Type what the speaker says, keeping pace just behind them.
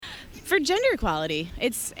For gender equality,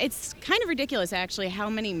 it's kind of ridiculous actually how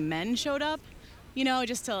many men showed up,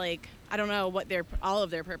 just to I don't know what all of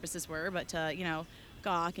their purposes were, but to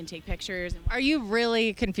gawk and take pictures. Are you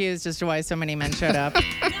really confused as to why so many men showed up?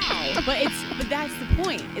 No, but that's the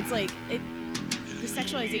point. It's the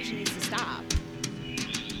sexualization needs to stop.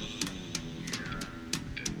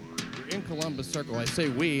 We're in Columbus Circle. I say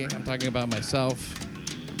we. I'm talking about myself.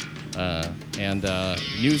 And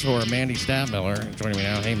news whore Mandy Stadtmiller joining me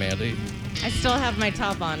now. Hey, Mandy. I still have my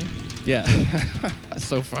top on. Yeah,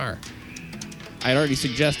 so far. I'd already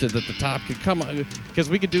suggested that the top could come on, because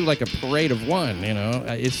we could do a parade of one,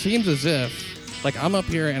 It seems as if, I'm up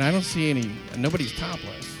here and I don't see nobody's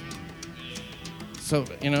topless. So,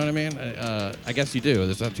 you know what I mean? I guess you do.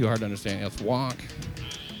 It's not too hard to understand. Let's walk.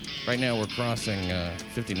 Right now we're crossing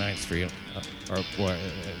 59th Street,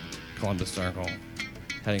 Columbus Circle.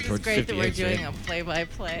 Heading towards 58th Street. It's great that we're doing a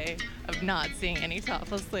play-by-play of not seeing any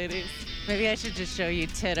topless ladies. Maybe I should just show you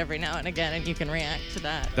tit every now and again, and you can react to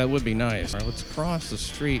that. That would be nice. All right, let's cross the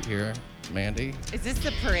street here, Mandy. Is this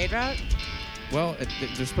the parade route? Well,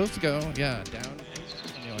 they're supposed to go, down.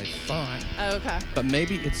 I thought. Oh, okay. But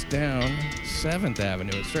maybe it's down 7th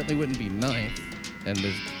Avenue. It certainly wouldn't be 9th, and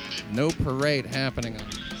there's no parade happening on.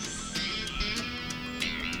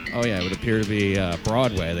 Oh, yeah, it would appear to be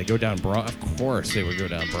Broadway. They go down Of course they would go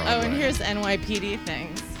down Broadway. Oh, and here's NYPD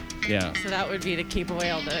things. Yeah. So that would be to keep away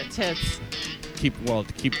all the tits. To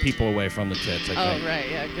keep people away from the tits, I think. Oh, right,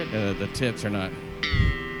 yeah, good. The tits are not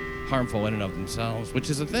harmful in and of themselves, which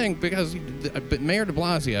is a thing because Mayor de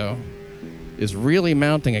Blasio is really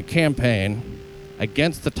mounting a campaign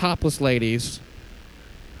against the topless ladies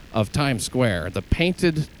of Times Square. The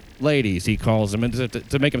painted ladies, he calls them, and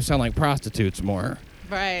to make them sound like prostitutes more.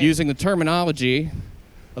 Right. Using the terminology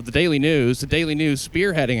of the Daily News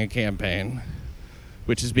spearheading a campaign,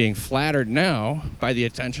 which is being flattered now by the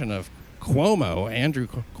attention of Cuomo, Andrew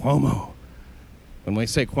Cuomo. When we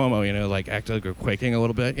say Cuomo, act like we're quaking a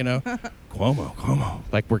little bit, Cuomo,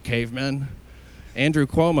 like we're cavemen. Andrew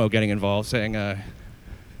Cuomo getting involved, saying,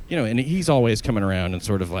 and he's always coming around and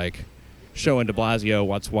sort of showing de Blasio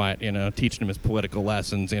what's what, teaching him his political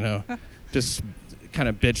lessons, just kind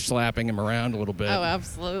of bitch slapping him around a little bit. Oh,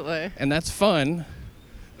 absolutely. And that's fun.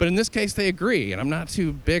 But in this case, they agree, and I'm not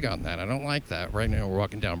too big on that. I don't like that. Right now, we're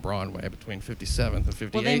walking down Broadway between 57th and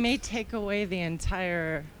 58th. Well, they may take away the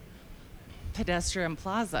entire pedestrian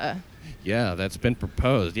plaza. Yeah, that's been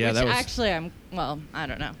proposed. Yeah, which that was. Actually, I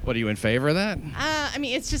don't know. What, are you in favor of that?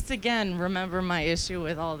 It's just, again, remember my issue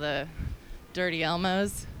with all the dirty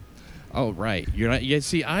Elmos? Oh, right. You're not. Yeah,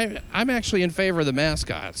 see, I'm actually in favor of the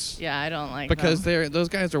mascots. Yeah, I don't like because them. those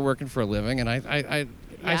guys are working for a living, and I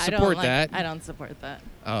support that. I don't support that.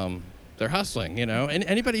 They're hustling, and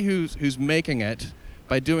anybody who's making it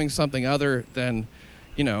by doing something other than,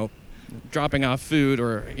 dropping off food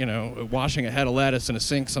or washing a head of lettuce in a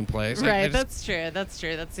sink someplace. Right, that's true. That's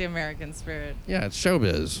the American spirit. Yeah, it's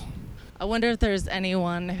showbiz. I wonder if there's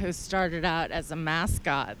anyone who started out as a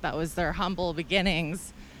mascot. That was their humble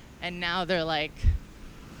beginnings, and now they're like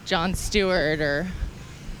Jon Stewart or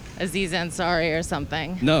Aziz Ansari or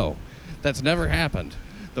something. No, that's never happened.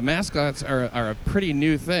 The mascots are a pretty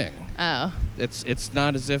new thing. Oh. It's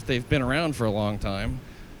not as if they've been around for a long time.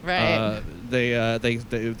 Right.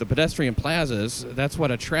 The pedestrian plazas, that's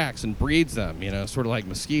what attracts and breeds them, sort of like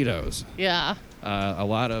mosquitoes. Yeah. A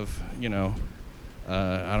lot of, I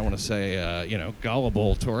don't want to say,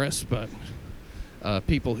 gullible tourists, but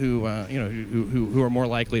people who are more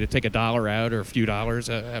likely to take $1 out or a few dollars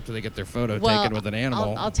after they get their photo taken with an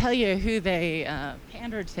animal. I'll tell you who they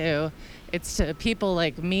pander to. It's to people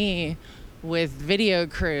like me with video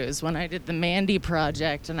crews. When I did the Mandy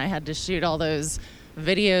project and I had to shoot all those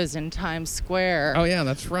videos in Times Square. Oh, yeah,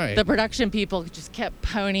 that's right. The production people just kept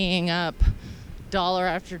ponying up dollar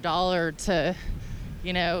after dollar to,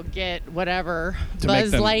 get whateper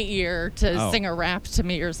Buzz Lightyear to sing a rap to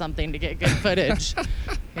me or something to get good footage.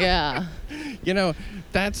 Yeah.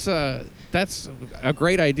 That's a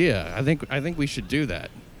great idea. I think we should do that.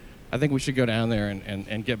 I think we should go down there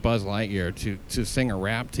and get Buzz Lightyear to sing a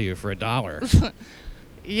rap to you for $1.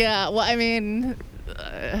 Yeah, well,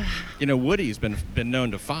 Woody's been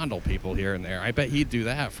known to fondle people here and there. I bet he'd do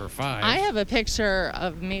that for $5. I have a picture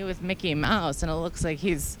of me with Mickey Mouse, and it looks like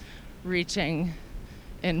he's reaching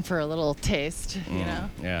in for a little taste,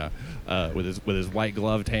 Yeah, with his white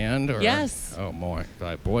gloved hand. Or, yes. Oh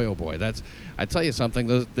boy, oh boy. I tell you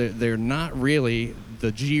something. They're not really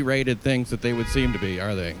the G-rated things that they would seem to be,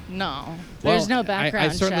 are they? No. There's no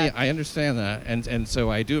background check. I understand that, and so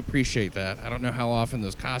I do appreciate that. I don't know how often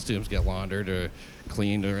those costumes get laundered or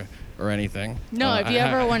cleaned or anything. No, if you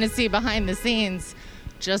ever want to see behind the scenes,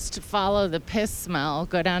 just follow the piss smell,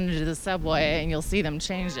 go down into the subway, and you'll see them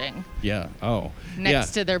changing. Yeah. Oh.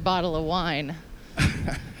 Next to their bottle of wine.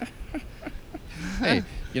 Hey,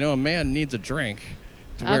 a man needs a drink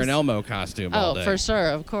to wear an Elmo costume all day. Oh, for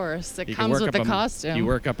sure, of course. It comes with the costume. You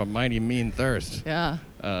work up a mighty mean thirst. Yeah.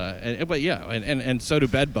 And so do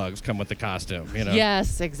bed bugs come with the costume,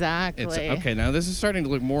 Yes, exactly. Okay, now this is starting to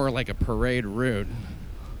look more like a parade route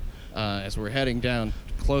as we're heading down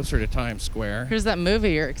closer to Times Square. Here's that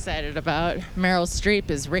movie you're excited about. Meryl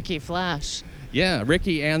Streep is Ricky Flash. Yeah,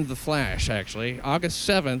 Ricky and the Flash, actually. August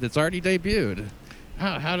 7th, it's already debuted.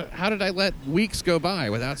 How did I let weeks go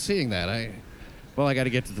by without seeing that? I got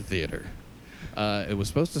to get to the theater. It was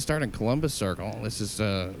supposed to start in Columbus Circle. This is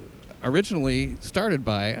originally started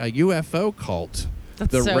by a UFO cult.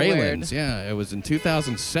 That's the so Raylands. weird. Yeah, it was in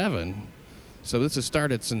 2007. So this has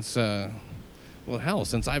started since,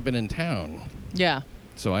 since I've been in town. Yeah.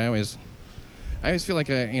 So I always feel like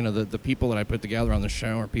the people that I put together on the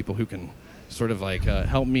show are people who can sort of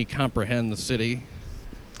help me comprehend the city.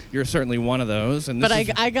 You're certainly one of those. And but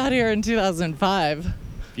I got here in 2005.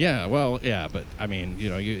 Yeah, but I mean,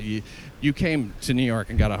 you came to New York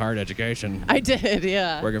and got a hard education. I did,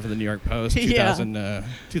 yeah. Working for the New York Post,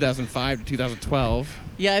 2005 to 2012.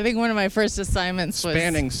 Yeah, I think one of my first assignments was...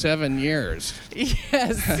 Spanning 7 years.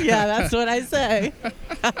 Yes, yeah, that's what I say.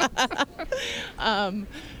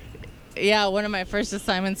 One of my first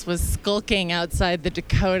assignments was skulking outside the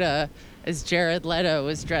Dakota as Jared Leto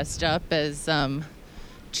was dressed up as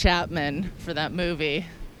Chapman for that movie.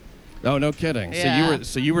 Oh, no kidding. Yeah.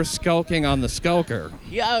 So you were skulking on the skulker.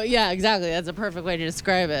 Yeah, exactly. That's a perfect way to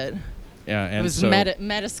describe it. Yeah, and it was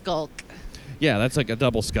meta skulk. Yeah, that's like a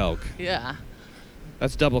double skulk. Yeah.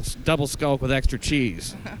 That's double skulk with extra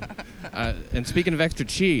cheese. And speaking of extra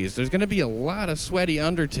cheese, there's going to be a lot of sweaty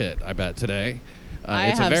undertit, I bet, today. I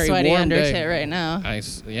it's have a very sweaty warm undertit day. Right now. I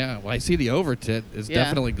see the overtit is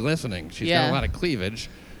definitely glistening. She's got a lot of cleavage.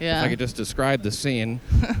 Yeah. If I could just describe the scene,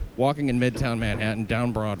 walking in Midtown Manhattan,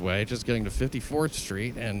 down Broadway, just getting to 54th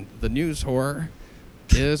Street, and the news whore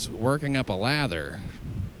is working up a lather,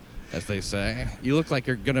 as they say. You look like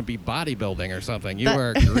you're going to be bodybuilding or something. You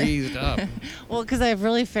are greased up. Well, because I have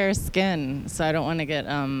really fair skin, so I don't want to get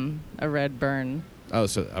a red burn. Oh,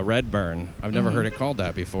 so a red burn. I've never heard it called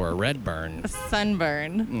that before, a red burn. A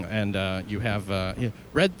sunburn. And you have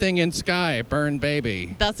red thing in sky, burn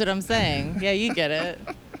baby. That's what I'm saying. Yeah, you get it.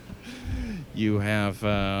 You have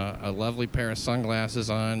a lovely pair of sunglasses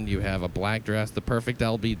on. You have a black dress, the perfect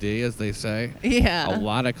LBD, as they say. Yeah. A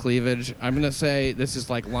lot of cleavage. I'm going to say this is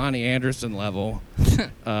like Lonnie Anderson level.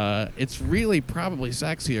 It's really probably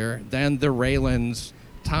sexier than the Raylands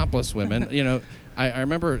topless women. I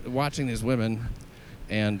remember watching these women,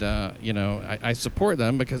 and, I support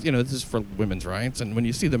them because, this is for women's rights. And when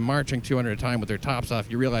you see them marching 200 at a time with their tops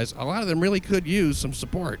off, you realize a lot of them really could use some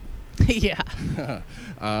support. Yeah.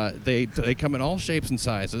 They come in all shapes and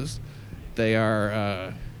sizes. They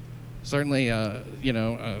are certainly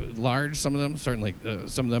large. Some of them certainly.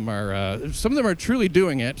 Some of them are truly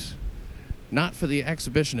doing it, not for the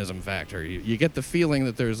exhibitionism factor. You get the feeling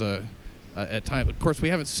that there's at time. Of course, we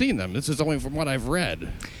haven't seen them. This is only from what I've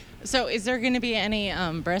read. So, is there going to be any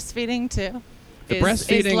breastfeeding too?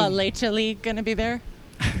 Breastfeeding. Is La Leche League going to be there?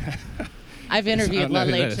 I've interviewed La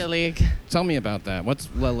Leche League. Tell me about that. What's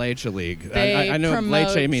La Leche League? I know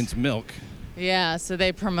leche means milk. Yeah, so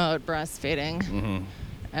they promote breastfeeding. Mm-hmm.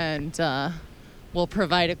 And we'll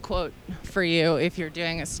provide a quote for you if you're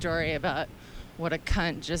doing a story about what a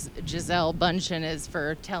cunt Gisele Bundchen is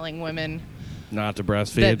for telling women not to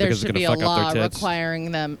breastfeed because it's going to fuck up their tits. There should be a law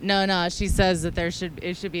requiring them. No, she says that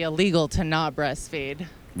it should be illegal to not breastfeed.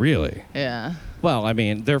 Really? Yeah. Well, I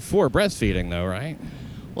mean, they're for breastfeeding, though, right?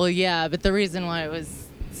 Well, yeah, but the reason why it was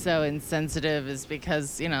so insensitive is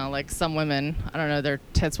because, like some women, I don't know, their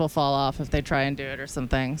tits will fall off if they try and do it or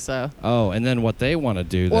something, so. Oh, and then what they want to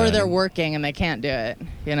do Or they're working and they can't do it,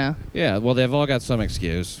 Yeah, well, they've all got some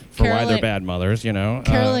excuse for why they're bad mothers,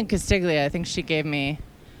 Carolyn Castiglia, I think she gave me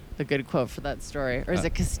the good quote for that story. Or is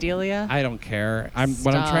it Castilia? I don't care.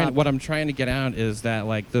 Stop. What I'm trying to get out is that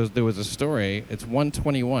there was a story. It's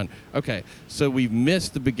 1:21. Okay, so we've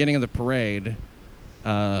missed the beginning of the parade.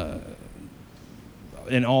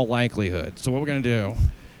 In all likelihood. So what we're going to do,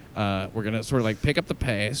 we're going to sort of pick up the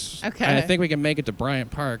pace. Okay. And I think we can make it to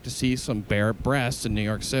Bryant Park to see some bare breasts in New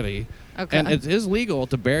York City. Okay. And it is legal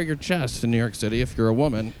to bare your chest in New York City if you're a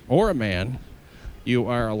woman or a man. You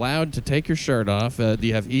are allowed to take your shirt off.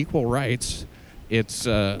 You have equal rights. It's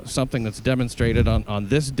something that's demonstrated on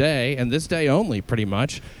this day, and this day only, pretty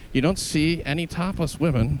much. You don't see any topless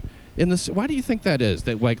women in this. Why do you think that is?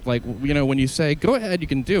 That when you say, go ahead, you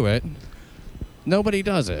can do it, Nobody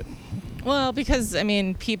does it. Well, because, I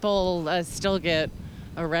mean, people still get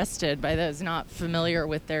arrested by those not familiar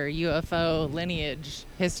with their UFO lineage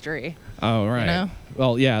history. Oh, right. You know?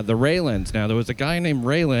 Well, yeah, the Raylands. Now, there was a guy named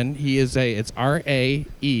Raylan. He is it's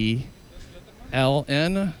Raeln,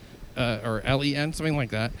 or Len, something like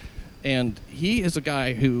that. And he is a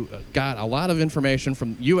guy who got a lot of information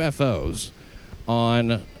from UFOs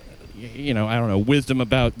on, I don't know, wisdom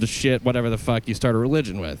about the shit, whatever the fuck you start a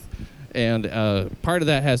religion with. And part of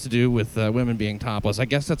that has to do with women being topless. I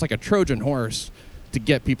guess that's like a Trojan horse to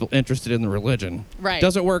get people interested in the religion. Right.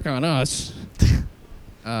 Doesn't work on us.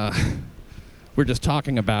 We're just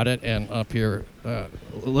talking about it and up here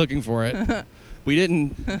looking for it. We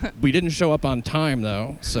didn't show up on time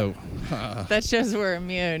though, so that shows we're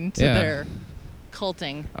immune to their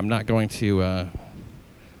culting. I'm not going to.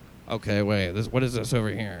 Okay, wait. What is this over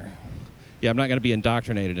here? Yeah, I'm not going to be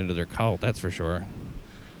indoctrinated into their cult. That's for sure.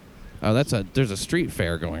 Oh, there's a street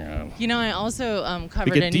fair going on. I also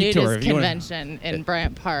covered a nudist convention in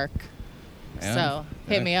Bryant Park. Yeah, so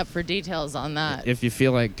hit me up for details on that. If you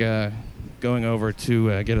feel like going over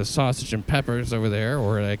to get a sausage and peppers over there,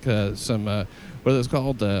 or like some, what are those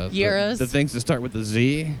called? Gyros? The things that start with the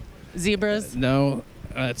Z. Zebras? No,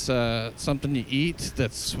 it's something you eat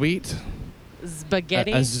that's sweet.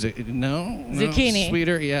 Spaghetti? No. Zucchini?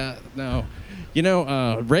 Sweeter, yeah, no.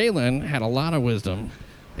 Raylan had a lot of wisdom.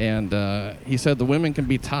 And he said the women can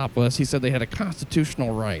be topless. He said they had a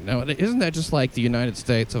constitutional right. Now, isn't that just like the United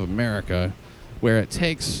States of America, where it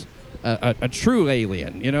takes a true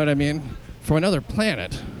alien, you know what I mean, from another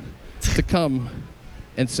planet to come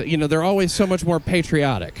and say, they're always so much more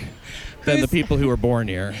patriotic than the people who were born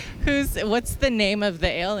here. What's the name of the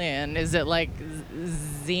alien? Is it like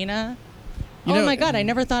Xena? Oh my God, I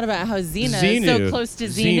never thought about how Xena is so close to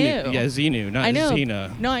Xenu. Yeah, Xenu, not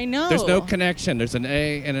Xena. No, I know. There's no connection. There's an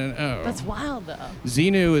A and an O. That's wild, though.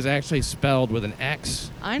 Xenu is actually spelled with an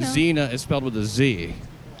X. I know. Xena is spelled with a Z.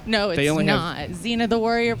 No, it's not. Xena the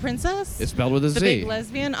Warrior Princess? It's spelled with a Z. The big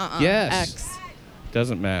lesbian? Yes. X.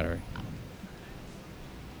 Doesn't matter.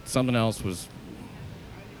 Something else was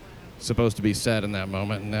supposed to be said in that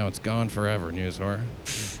moment, and now it's gone forever, news whore.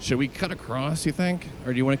 Should we cut across, you think?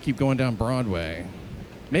 Or do you want to keep going down Broadway?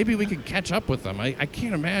 Maybe we could catch up with them. I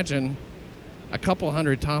can't imagine a couple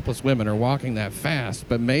hundred topless women are walking that fast,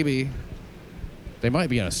 but maybe they might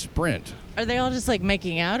be in a sprint. Are they all just like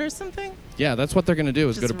making out or something? Yeah, that's what they're going to do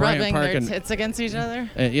is just go to Bryant Park and tits against each other?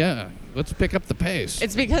 Yeah, let's pick up the pace.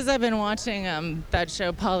 It's because I've been watching that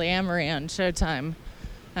show Polyamory on Showtime,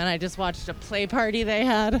 and I just watched a play party they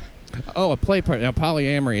had. Oh, a play party. Now,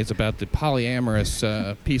 polyamory is about the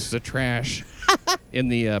polyamorous pieces of trash in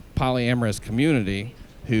the polyamorous community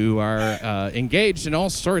who are engaged in all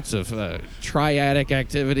sorts of triadic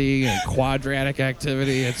activity and quadratic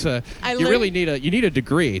activity. It's you really need a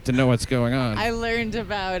degree to know what's going on. I learned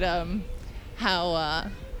about how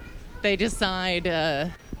they decide.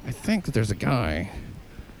 I think that there's a guy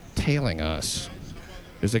tailing us.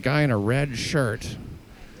 There's a guy in a red shirt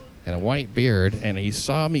and a white beard, and he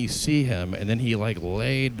saw me see him, and then he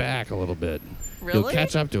laid back a little bit. Really? He'll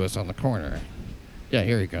catch up to us on the corner. Yeah,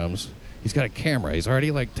 here he comes. He's got a camera. He's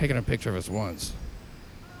already taken a picture of us once.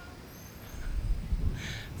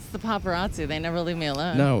 It's the paparazzi. They never leave me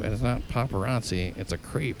alone. No, it's not paparazzi. It's a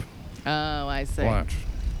creep. Oh, I see.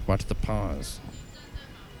 Watch the pause.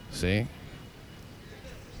 See,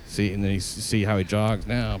 and then you see how he jogs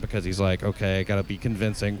now because he's like, okay, I gotta be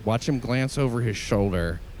convincing. Watch him glance over his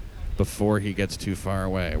shoulder before he gets too far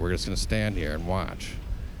away. We're just gonna stand here and watch.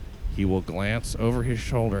 He will glance over his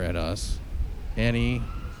shoulder at us any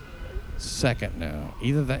second now.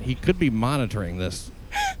 Either that, he could be monitoring this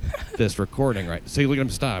recording, right? See, look at him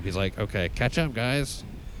stop. He's like, okay, catch up, guys.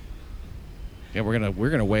 Yeah, we're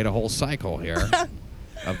gonna wait a whole cycle here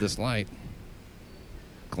of this light.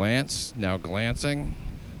 Glance, now glancing.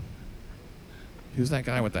 Who's that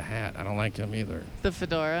guy with the hat? I don't like him either. The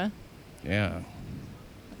fedora. Yeah.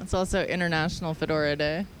 It's also International Fedora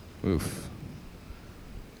Day. Oof.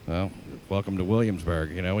 Well, welcome to Williamsburg.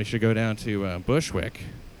 We should go down to Bushwick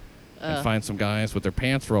and find some guys with their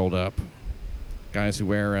pants rolled up. Guys who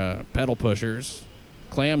wear pedal pushers,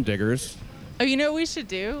 clam diggers. Oh, you know what we should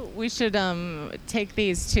do? We should take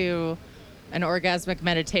these to an orgasmic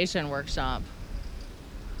meditation workshop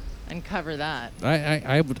and cover that.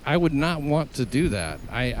 I would not want to do that.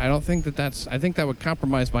 I don't think that's. I think that would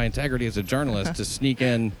compromise my integrity as a journalist to sneak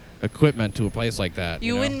in equipment to a place like that.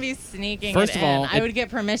 You wouldn't be sneaking First it of all, in. I would get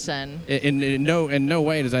permission. In no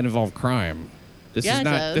way does that involve crime. This yeah, is it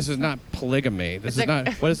not. does. This is not polygamy. This is not.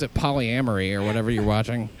 What is it? Polyamory or whatever you're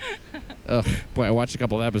watching. Ugh, boy, I watched a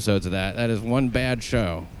couple of episodes of that. That is one bad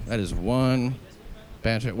show. That is one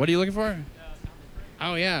Banjo. What are you looking for?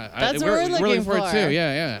 Oh yeah, That's what we're looking for it too.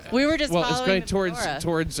 Yeah. We were just it's going following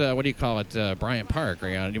towards what do you call it? Bryant Park. Do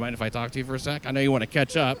you mind if I talk to you for a sec? I know you want to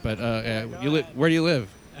catch up, but where do you live?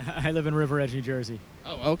 I live in River Edge, New Jersey.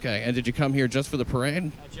 Oh, okay. And did you come here just for the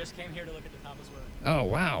parade? I just came here to look at the topless women. Oh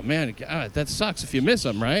wow, man, that sucks if you miss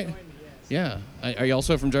them, right? Yeah. Are you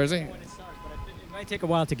also from Jersey? It sucks, but it might take a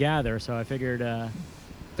while to gather, so I figured.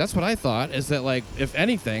 That's what I thought, is that, like, if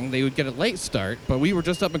anything, they would get a late start, but we were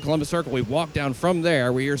just up in Columbus Circle. We walked down from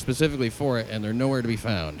there. We're here specifically for it, and they're nowhere to be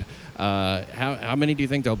found. How many do you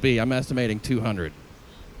think there'll be? I'm estimating 200.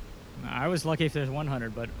 I was lucky if there's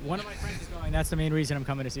 100, but one of my friends is going. That's the main reason I'm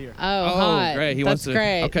coming to see her. Oh, hot. Great. He That's wants to.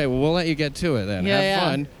 great. Okay, well, we'll let you get to it then. Yeah, Have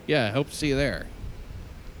fun. Yeah, hope to see you there.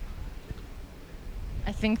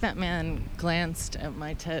 I think that man glanced at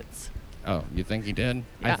my tits. Oh, you think he did?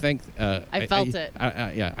 Yeah. I think... I felt it.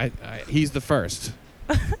 He's the first.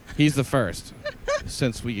 He's the first.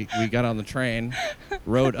 Since we got on the train,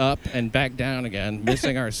 rode up and back down again,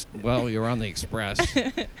 missing our... Well, we were on the express,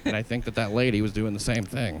 and I think that lady was doing the same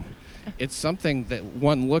thing. It's something that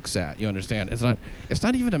one looks at, you understand? It's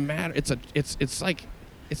not even a matter... It's like...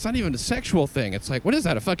 It's not even a sexual thing. It's like, what is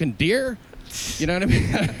that, a fucking deer? You know what I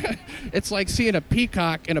mean? It's like seeing a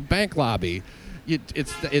peacock in a bank lobby.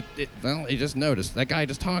 Well, you just noticed. That guy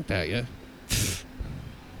just honked at you.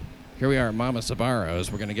 Here we are at Mama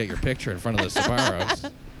Sabaro's. We're going to get your picture in front of the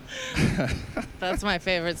Sabaros. That's my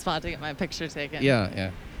favorite spot to get my picture taken. Yeah.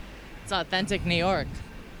 It's authentic New York.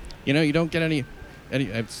 You know, you don't get any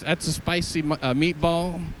that's a spicy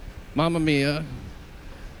meatball. Mamma mia.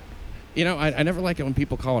 You know, I never like it when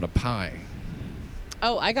people call it a pie.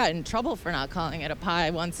 Oh, I got in trouble for not calling it a pie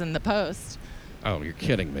once in the Post. Oh, you're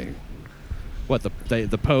kidding me. What,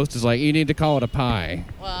 the Post is like, you need to call it a pie.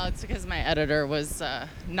 Well, it's because my editor was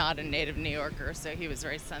not a native New Yorker, so he was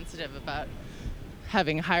very sensitive about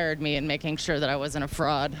having hired me and making sure that I wasn't a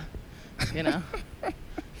fraud, you know.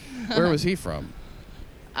 Where was he from?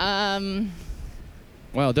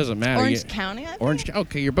 Well, it doesn't matter. Orange County, I think?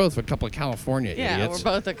 Okay, you're both a couple of California idiots. Yeah, we're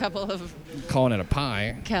both a couple of... Calling it a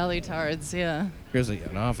pie. Cali-tards, yeah. Here's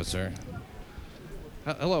an officer.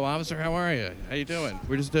 Hello, officer. How are you? How you doing?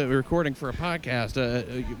 We're just recording for a podcast.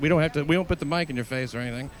 We won't put the mic in your face or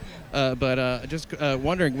anything. But just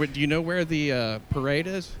wondering, do you know where the parade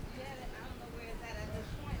is? Yeah, I don't know where it's at this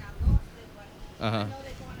point. I lost it, but I know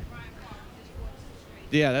they're going to Bryant Park, just 14th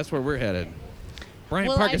Street. Yeah, that's where we're headed. Bryant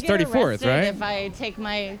Will Park I is get 34th, arrested right? if I take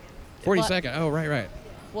my... 42nd. Oh, right.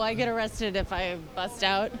 Will I get arrested if I bust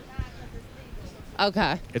out?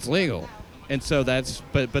 Okay. It's legal. And so that's,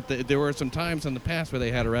 but there were some times in the past where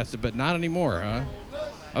they had arrested, but not anymore, huh?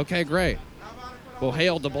 Okay, great. Well,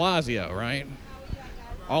 hail de Blasio, right?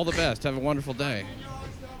 All the best. Have a wonderful day.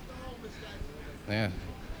 Yeah.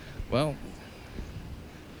 Well,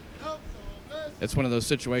 it's one of those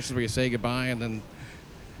situations where you say goodbye and then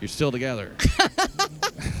you're still together.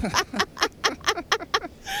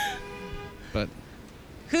 But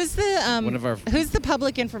who's the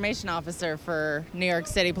public information officer for New York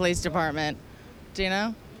City Police Department? Do you know? No, I don't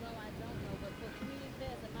know, but for community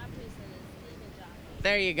affairs in my precinct is Stephen Johnson.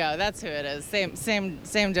 There you go. That's who it is.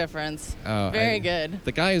 Same difference. Oh, Very good.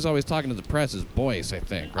 The guy who's always talking to the press is Boyce, I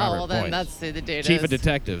think. Robert well then Boyce. that's who the dude Chief is. of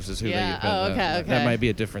Detectives is who Yeah. they. Okay. That might be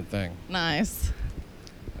a different thing. Nice.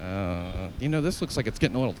 You know, this looks like it's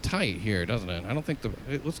getting a little tight here, doesn't it? I don't think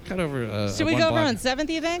let's cut over. Should we go over on 7th,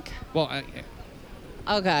 you think? Well,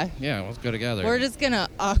 Okay. yeah, let's go together. We're just gonna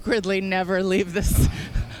awkwardly never leave this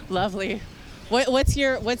lovely. What's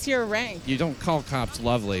your rank? You don't call cops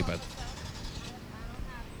lovely, but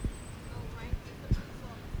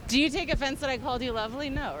Do you take offense that I called you lovely?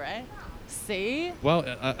 No, right? See? well,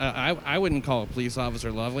 I wouldn't call a police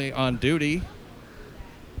officer lovely on duty.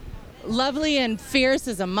 Lovely and fierce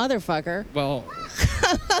as a motherfucker. Well,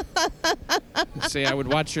 see, I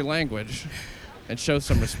would watch your language and show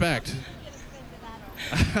some respect.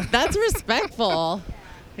 That's respectful.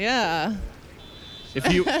 Yeah.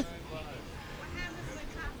 If you. What happens when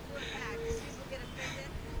cops look back? Do people get offended?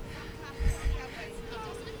 Some cops look that way.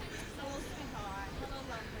 Hello, sweetheart. Hello,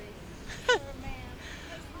 lovely. Sir, ma'am.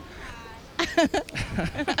 Hey,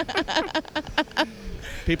 sweetheart.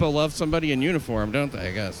 People love somebody in uniform, don't they?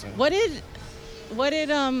 I guess. What did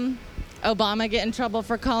Obama get in trouble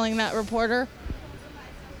for calling that reporter?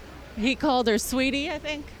 He called her sweetie, I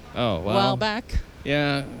think. Oh, well. A while back.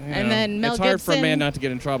 Yeah. And then Mel It's hard for a Gibson- man not to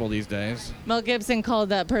get in trouble these days. Mel Gibson called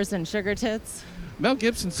that person sugar tits. Mel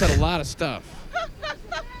Gibson said a lot of stuff.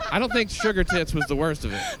 I don't think sugar tits was the worst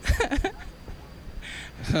of it.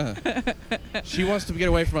 She wants to get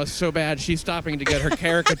away from us so bad, she's stopping to get her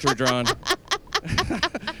caricature drawn.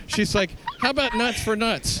 She's like, how about nuts for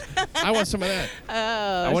nuts? I want some of that.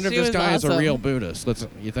 Oh, I wonder if she this was guy is a awesome. real Buddhist.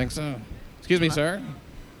 You think so? Excuse me, sir?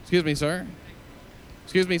 Excuse me, sir?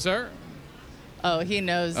 Excuse me, sir? Oh, he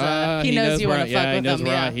knows. He knows you want to fuck with him.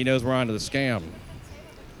 Yeah, he knows we're on to the scam.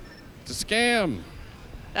 It's a scam.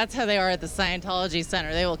 that's how they are at the Scientology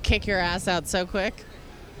Center. They will kick your ass out so quick.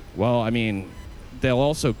 Well, I mean, they'll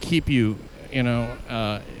also keep you,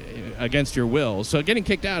 against your will. So getting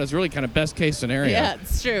kicked out is really kind of best case scenario. Yeah,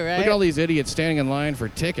 it's true, right? Look at all these idiots standing in line for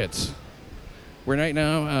tickets. We're right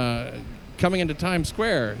now coming into Times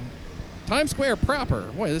Square. Times Square proper.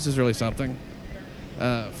 Boy, this is really something.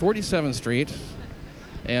 47th Street.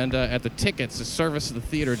 And at the tickets, the Service of the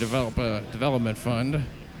Theater Development Fund.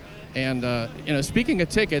 And, speaking of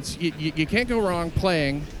tickets, you can't go wrong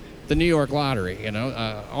playing the New York Lottery. A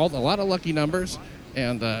lot of lucky numbers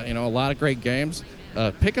and, a lot of great games.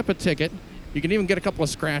 Pick up a ticket. You can even get a couple of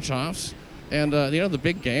scratch-offs. And, the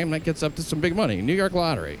big game, that gets up to some big money. New York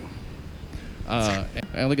Lottery.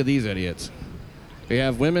 And look at these idiots. We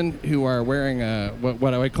have women who are wearing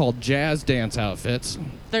what I would call jazz dance outfits.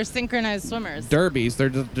 They're synchronized swimmers. Derbies.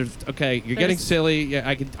 They're okay. You're getting silly.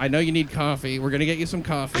 Yeah, I know you need coffee. We're gonna get you some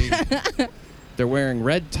coffee. They're wearing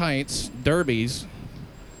red tights, derbies.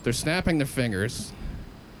 They're snapping their fingers.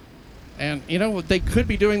 And they could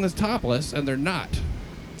be doing this topless, and they're not.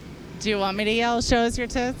 Do you want me to yell, "Show us your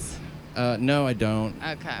tits"? No, I don't.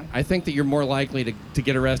 Okay. I think that you're more likely to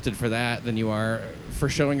get arrested for that than you are for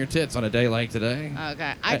showing your tits on a day like today.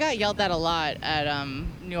 Okay. I got yelled at a lot at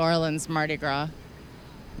New Orleans Mardi Gras.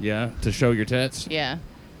 Yeah, to show your tits? Yeah.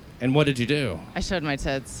 And what did you do? I showed my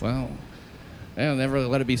tits. Well, never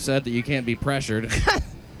let it be said that you can't be pressured.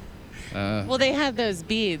 Well, they had those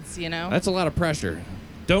beads, That's a lot of pressure.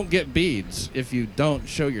 Don't get beads if you don't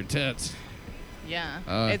show your tits.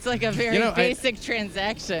 Yeah. It's like a very basic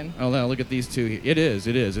transaction. Oh, no, look at these two. It is.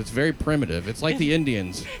 It's very primitive. It's like the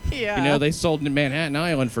Indians. Yeah. They sold in Manhattan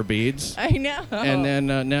Island for beads. I know. And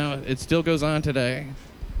then now it still goes on today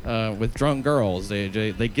with drunk girls.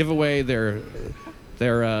 They give away their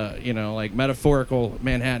metaphorical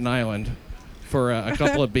Manhattan Island for a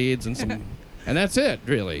couple of beads and some, and that's it,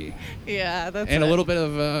 really. Yeah, that's and a little bit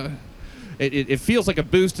of it feels like a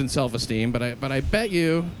boost in self-esteem, but I bet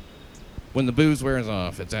you, when the booze wears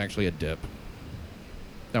off, it's actually a dip.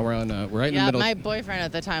 Now we're right in the middle. Yeah, my boyfriend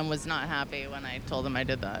at the time was not happy when I told him I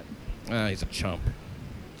did that. He's a chump.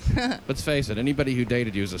 Let's face it, anybody who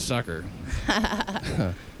dated you is a sucker.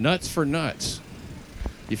 Nuts for nuts.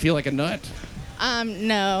 You feel like a nut?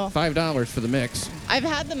 No. $5 for the mix. I've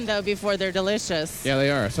had them, though, before. They're delicious. Yeah, they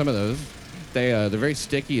are. Some of those. They're very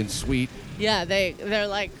sticky and sweet. Yeah, they're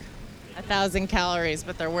like 1,000 calories,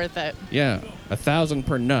 but they're worth it. Yeah, 1,000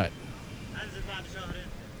 per nut.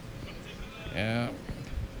 Yeah.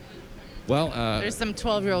 Well, there's some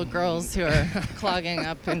 12-year-old girls who are clogging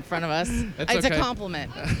up in front of us. It's okay. A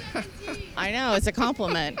compliment. I know, it's a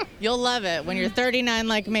compliment. You'll love it when you're 39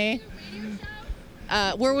 like me.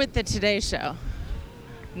 We're with the Today Show.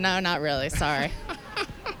 No, not really. Sorry.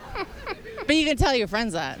 But you can tell your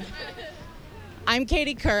friends that. I'm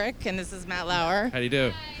Katie Couric, and this is Matt Lauer. How do you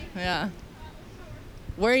do? Yeah.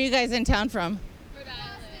 Where are you guys in town from?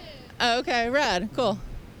 Oh, okay, rad. Cool.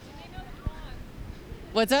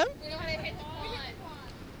 What's up? We know how to hit the quan.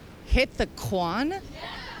 Hit the quan? Yeah.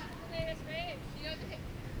 It's great. You know what the hit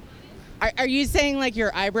the quan is? Are you saying like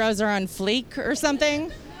your eyebrows are on fleek or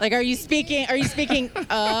something? Like, are you speaking?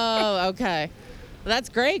 Oh, okay. Well, that's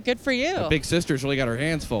great. Good for you. The big sister's really got her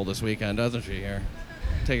hands full this weekend, doesn't she? Here,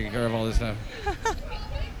 taking care of all this stuff.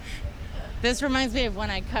 This reminds me of when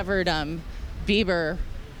I covered Bieber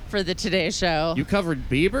for the Today Show. You covered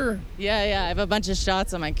Bieber? Yeah. I have a bunch of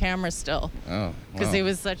shots on my camera still. Oh, because he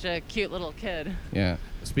was such a cute little kid. Yeah.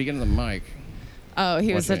 Speaking of the mic. Oh,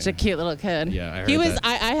 he was such a cute little kid. Yeah, I heard he was. that.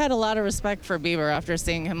 I had a lot of respect for Bieber after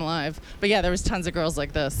seeing him live. But yeah, there was tons of girls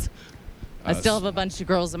like this. I still have a bunch of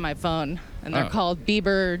girls in my phone, and they're called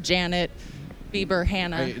Bieber, Janet, Bieber,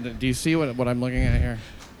 Hannah. Do you see what I'm looking at here?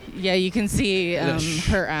 Yeah, you can see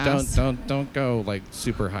her ass. Don't go like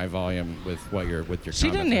super high volume with your She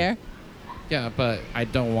didn't hear. Yeah, but I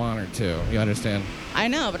don't want her to. You understand? I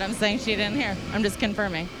know, but I'm saying she didn't hear. I'm just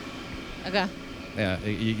confirming. Okay. Yeah,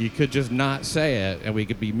 you could just not say it, and we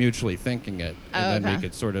could be mutually thinking it, and then we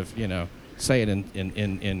could sort of, say it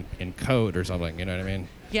in code or something. You know what I mean?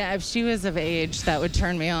 Yeah, if she was of age, that would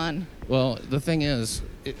turn me on. Well, the thing is,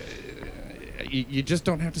 you just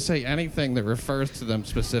don't have to say anything that refers to them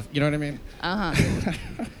specific. You know what I mean? Uh-huh.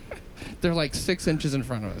 They're like 6 inches in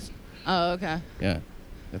front of us. Oh, okay. Yeah.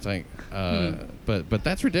 It's like, but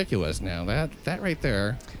that's ridiculous now. That right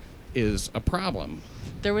there is a problem.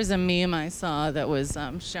 There was a meme I saw that was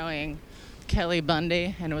showing Kelly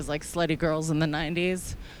Bundy, and it was like slutty girls in the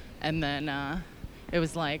 90s. And then it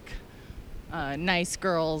was like nice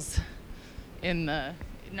girls in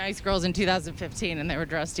 2015, and they were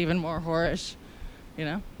dressed even more whorish, you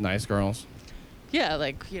know? Nice girls. Yeah,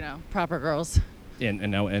 like, proper girls.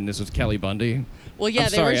 And this was Kelly Bundy. Well, yeah, I'm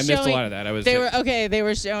sorry, I missed a lot of that. They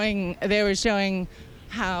were showing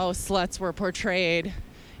how sluts were portrayed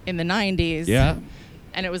in the 90s. Yeah.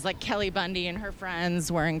 And it was like Kelly Bundy and her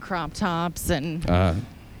friends wearing crop tops and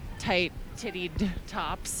tight tittied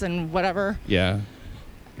tops and whatever. Yeah.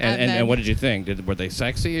 And what did you think? Were they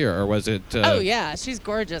sexy or was it? Oh yeah, she's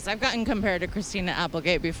gorgeous. I've gotten compared to Christina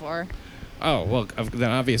Applegate before. Oh well,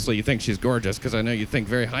 then obviously you think she's gorgeous because I know you think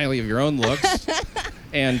very highly of your own looks.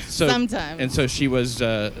 And so sometimes. And so she was.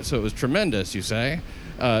 So it was tremendous, you say.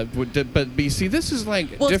 But you see, this is like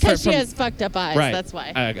well, different because she has fucked up eyes. Right. That's why.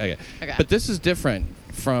 Okay. But this is different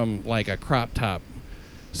from like a crop top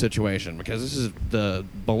situation because this is the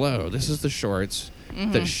below. This is the shorts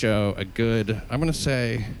that show a good, I'm going to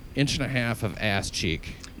say, 1.5 inches of ass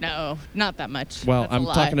cheek. No, not that much. Well, that's I'm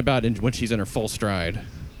talking about when she's in her full stride.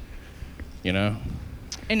 You know,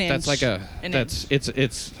 an inch. That's like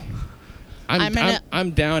it's.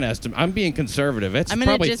 I'm down estimate. I'm being conservative. It's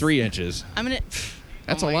probably 3 inches.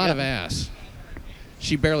 That's a lot of ass.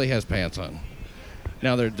 She barely has pants on.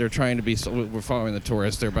 Now they're trying to be. We're following the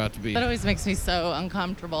tourists. They're about to be. That always makes me so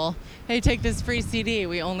uncomfortable. Hey, take this free CD.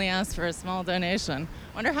 We only asked for a small donation.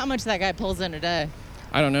 Wonder how much that guy pulls in a day.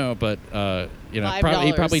 I don't know, but he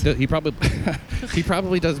 $5. he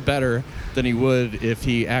probably does better than he would if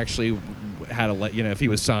he actually had if he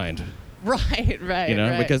was signed. Right.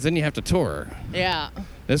 Right. Because then you have to tour. Yeah.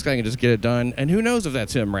 This guy can just get it done, and who knows if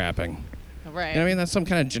that's him rapping? Right. You know what I mean? That's some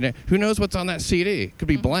kind of generic. Who knows what's on that CD? It could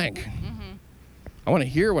be blank. Mm-hmm. I want to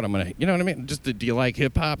hear what I'm gonna. You know what I mean? Just do you like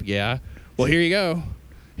hip hop? Yeah. Well, here you go.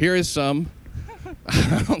 Here is some.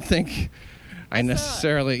 I don't think I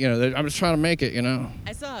necessarily. I'm just trying to make it.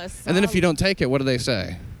 I saw a song. And then if you don't take it, what do they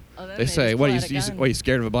say? They say, "What? Are you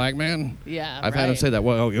scared of a black man?" Yeah. I've had them say that.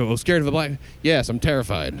 Well, you're scared of a black? Yes, I'm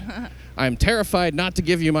terrified. I'm terrified not to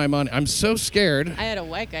give you my money. I'm so scared. I had a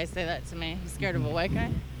white guy say that to me. You scared of a white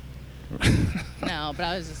guy? No, but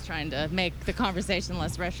I was just trying to make the conversation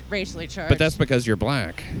less racially charged. But that's because you're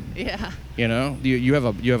black. Yeah. You have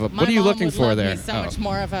a. What are you looking for there? My mom would love me so much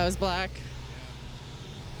more if I was black.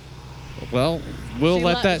 Well, we'll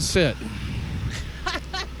let that sit.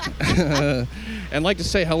 And I'd like to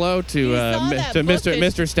say hello to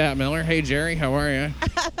Mr. Stadtmiller. Hey, Jerry, how are you?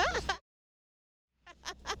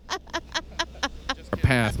 Our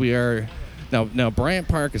path. We are now. Bryant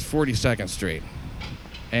Park is 42nd Street,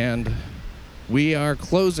 and we are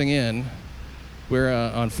closing in. We're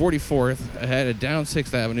on 44th, headed down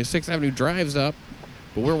 6th Avenue. 6th Avenue drives up,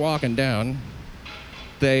 but we're walking down.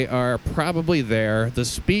 They are probably there. The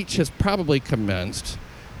speech has probably commenced,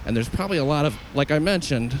 and there's probably a lot of, like I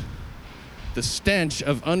mentioned, the stench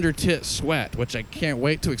of under-tit sweat, which I can't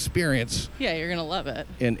wait to experience. Yeah, you're gonna love it.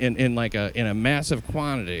 In a massive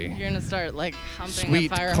quantity. You're gonna start like humping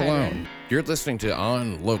Sweet a fire cologne. hydrant. You're listening to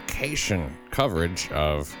on-location coverage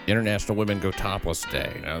of International Women Go Topless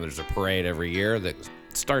Day. Now, there's a parade every year that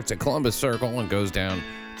starts at Columbus Circle and goes down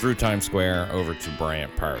through Times Square over to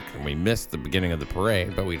Bryant Park. And we missed the beginning of the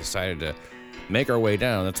parade, but we decided to make our way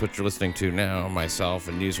down. That's what you're listening to now. Myself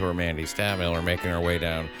and newsreader Mandy Stadtmiller are making our way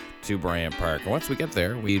down to Bryant Park. And once we get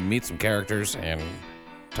there, we meet some characters and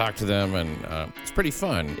talk to them, and it's pretty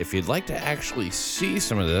fun. If you'd like to actually see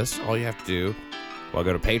some of this, all you have to do, go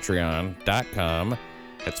to patreon.com.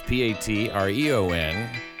 That's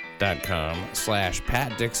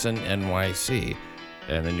patreon.com/PatDixonNYC.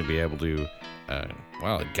 And then you'll be able to,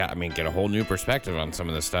 get a whole new perspective on some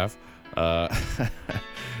of this stuff.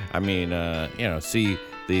 See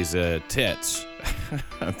these tits.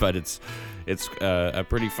 But it's a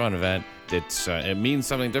pretty fun event. It means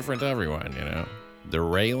something different to everyone, The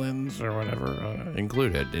Raylins or whatever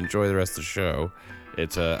included. Enjoy the rest of the show.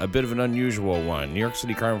 It's a bit of an unusual one. New York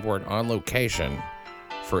City Crime Report on location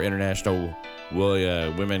for International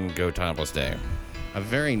Women Go Topless Day.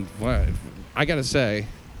 I gotta say,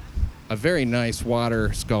 a very nice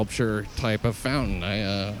water sculpture type of fountain.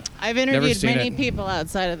 I've interviewed many people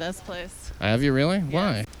outside of this place. Have you really? Yes.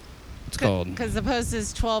 Why? It's called? Because the post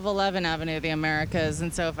is 1211 Avenue of the Americas,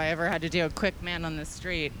 and so if I ever had to do a quick man on the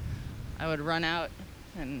street, I would run out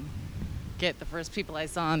and get the first people I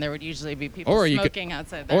saw, and there would usually be people smoking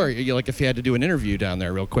outside there. Or if you had to do an interview down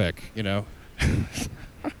there real quick,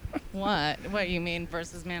 What? What you mean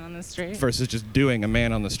versus man on the street? Versus just doing a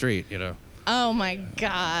man on the street, Oh my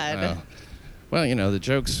God. Well, the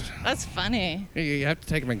jokes. That's funny. You have to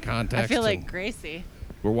take them in context. I feel like Gracie.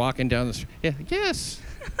 We're walking down the street. Yeah, yes.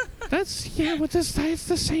 That's it's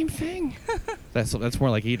the same thing. That's more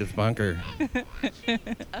like Edith Bunker.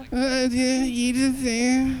 Edith.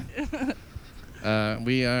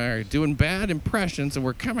 We are doing bad impressions, and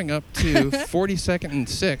we're coming up to 42nd and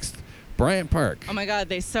 6th, Bryant Park. Oh my God,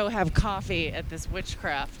 they so have coffee at this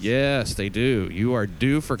witchcraft. Yes, they do. You are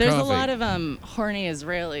due for There's coffee. a lot of horny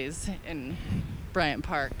Israelis in Bryant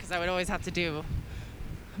Park, because I would always have to do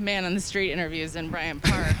man on the street interviews in Bryant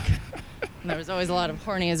Park. And there was always a lot of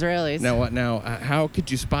horny Israelis. Now, how could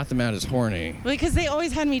you spot them out as horny? Well, because they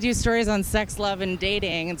always had me do stories on sex, love, and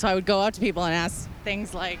dating, and so I would go up to people and ask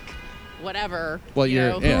things like, whatever. Well,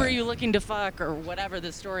 who are you looking to fuck, or whatever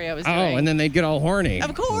the story I was doing. Oh, and then they'd get all horny.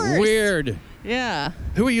 Of course. Weird. Yeah.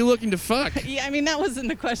 Who are you looking to fuck? Yeah, I mean, that wasn't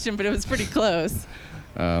the question, but it was pretty close.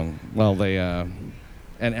 Well, they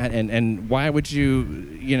and why would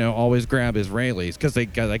you always grab Israelis? Because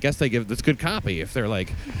I guess they give this good copy if they're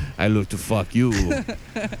like, I look to fuck you.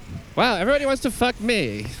 Wow, everybody wants to fuck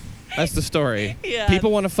me. That's the story. Yeah.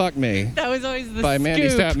 People want to fuck me. That was always the by scoop. Mandy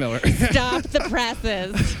Stadtmiller. Stop the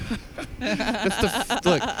presses.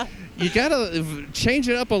 Look, you gotta change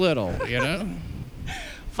it up a little,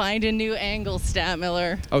 Find a new angle,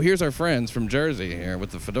 Stadtmiller. Oh, here's our friends from Jersey here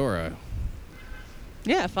with the fedora.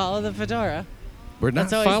 Yeah, follow the fedora. We're not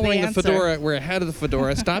That's always following the the fedora. We're ahead of the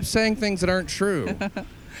fedora. Stop saying things that aren't true.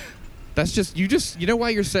 That's just you know why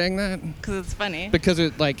you're saying that? Because it's funny. Because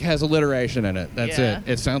it has alliteration in it. That's it.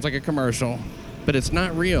 It sounds like a commercial, but it's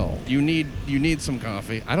not real. You need some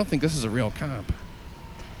coffee. I don't think this is a real cop.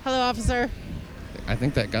 Hello, officer. I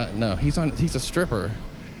think that guy. No, he's a stripper.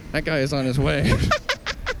 That guy is on his way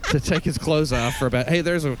to take his clothes off for about. Hey,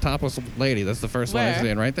 there's a topless lady. That's the first one I'm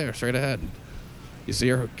seeing right there, straight ahead. You see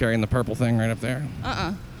her carrying the purple thing right up there?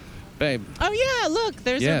 Babe. Oh yeah, look,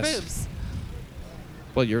 there's her boobs.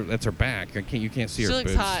 Well, that's her back. You can't see her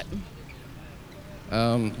boobs. She looks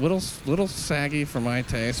hot. Little saggy for my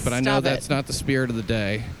taste, but I know that's not the spirit of the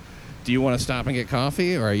day. Do you want to stop and get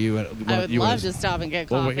coffee, or are you? I would love to stop and get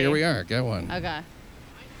coffee. Well, here we are. Get one. Okay.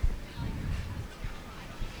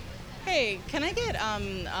 Hey, can I get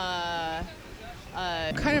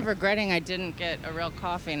kind of regretting I didn't get a real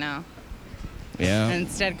coffee now. Yeah. And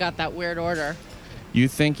instead got that weird order. You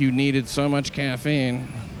think you needed so much caffeine,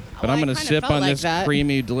 but I'm going to sip on this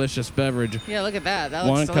creamy, delicious beverage. Yeah, look at that. That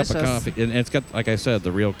looks delicious. One cup of coffee. And it's got, like I said,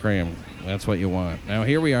 the real cream. That's what you want. Now,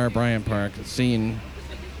 here we are, Bryant Park, seeing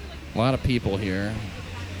a lot of people here.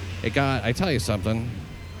 I tell you something,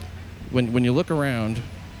 when you look around,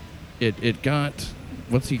 it got,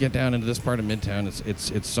 once you get down into this part of Midtown,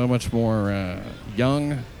 it's so much more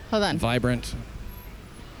young, hold on, vibrant.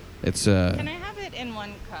 It's can I have it in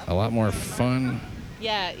one cup? A lot more fun.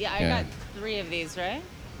 Yeah, I got 3 of these, right?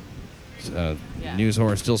 News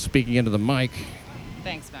whore still speaking into the mic.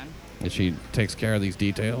 Thanks, man. And she takes care of these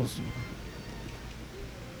details.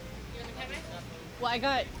 Well, I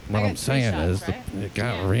got. What I'm saying is, it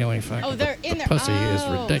got really fucking. Oh, they're in there. The pussy is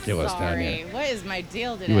ridiculous down here. What is my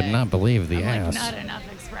deal today? You would not believe the ass. Not enough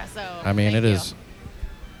espresso. I mean, it is.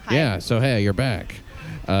 Hi. Yeah. So hey, you're back.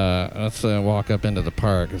 Let's walk up into the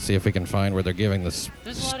park and see if we can find where they're giving this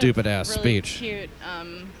stupid ass really speech. Cute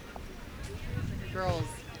girls.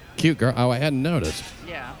 Cute girl. Oh, I hadn't noticed.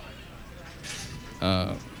 Yeah.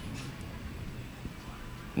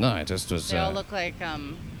 No, it just was. They all look like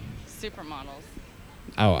supermodels.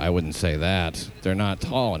 Oh, I wouldn't say that. They're not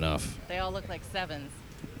tall enough. They all look like 7s.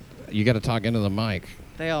 You got to talk into the mic.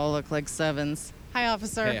 They all look like 7s. Hi,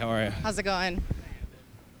 officer. Hey, how are you? How's it going?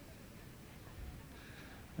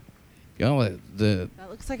 That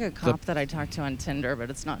looks like a cop that I talked to on Tinder,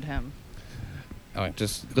 but it's not him. All right,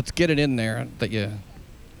 let's get it in there that you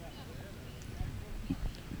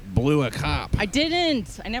blew a cop. I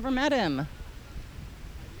didn't. I never met him.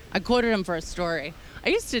 I quoted him for a story. I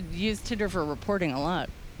used to use Tinder for reporting a lot.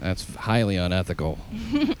 That's highly unethical.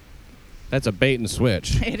 That's a bait and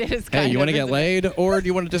switch. It is. Hey, you want to get laid, or do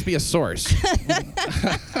you want to just be a source?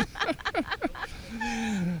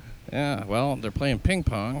 Yeah, well, they're playing ping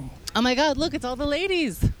pong. Oh my God! Look, it's all the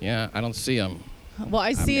ladies. Yeah, I don't see them. Well,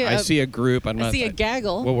 I see a group. I see a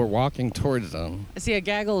gaggle. Well, we're walking towards them. I see a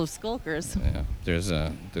gaggle of skulkers. Yeah, there's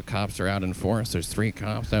the cops are out in force. There's 3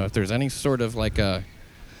 cops. Now, if there's any sort of like a,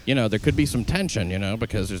 there could be some tension,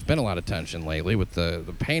 because there's been a lot of tension lately with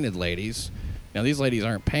the painted ladies. Now, these ladies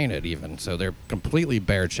aren't painted even, so they're completely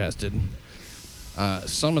bare-chested.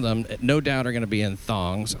 Some of them, no doubt, are going to be in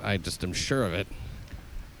thongs. I just am sure of it.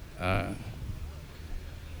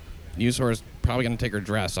 News whore's probably going to take her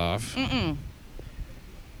dress off. Mm-mm.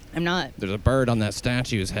 I'm not. There's a bird on that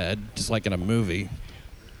statue's head, just like in a movie.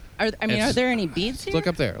 Are there any beads here? Look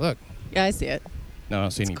up there. Look. Yeah, I see it. No, I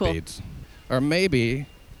don't see any cool. beads. Or maybe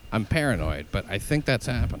I'm paranoid, but I think that's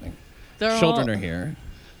happening. They're Children all, are here.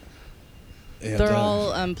 And, they're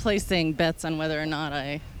all placing bets on whether or not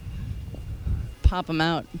I pop them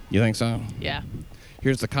out. You think so? Yeah.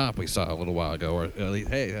 Here's the cop we saw a little while ago. Or,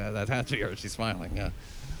 hey, that's her. She's smiling. Yeah.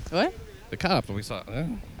 What? The cop we saw.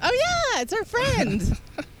 Oh, yeah. It's our friend.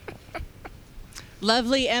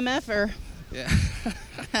 Lovely MFer.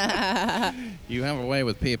 Yeah. You have a way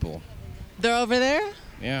with people. They're over there?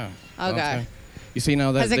 Yeah. Okay. You see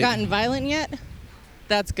now that has it gotten violent yet?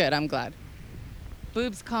 That's good. I'm glad.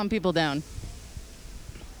 Boobs calm people down.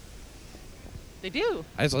 They do.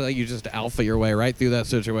 I just let you just alpha your way right through that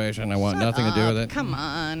situation. I want nothing to do with it. Come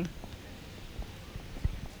on.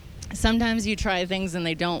 Sometimes you try things and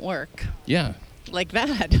they don't work. Yeah. Like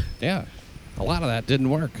that. Yeah. A lot of that didn't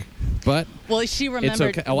work. But well, she remembered. It's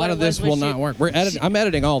okay. A lot of this will not work. I'm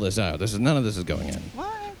editing all this out. None of this is going in.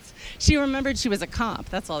 What? She remembered she was a cop.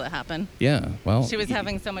 That's all that happened. Yeah, well... She was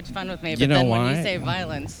having so much fun with me, but you know then why? when you say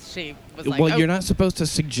violence, she was like, well, you're not supposed to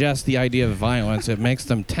suggest the idea of violence. It makes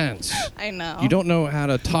them tense. I know. You don't know how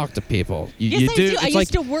to talk to people. Yes, you I do. It's I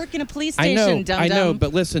used to work in a police station, I know, dum-dum.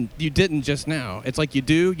 but listen, you didn't just now. It's like you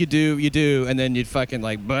do, and then you'd fucking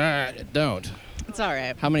like, don't. It's all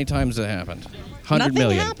right. How many times has it happened? 100 Nothing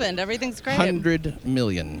million. happened. Everything's great. 100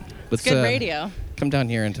 million. It's good radio. Come down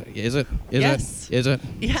here and... Is it? Yes. Is it?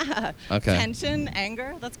 Yeah. Okay. Tension,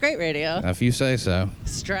 anger. That's great radio. If you say so.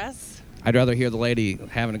 Stress. I'd rather hear the lady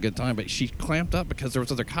having a good time, but she clamped up because there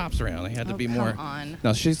was other cops around. They had to be more... come on.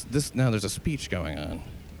 No, now there's a speech going on.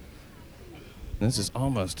 This is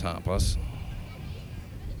almost topless.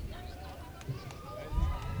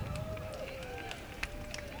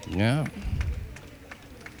 Yeah.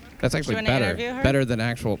 That's actually better than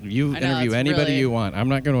actual. You interview anybody you want. I'm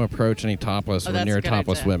not going to approach any topless or near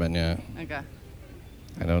topless women. Yeah. Okay.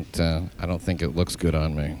 I don't think it looks good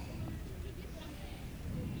on me.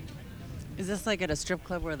 Is this like at a strip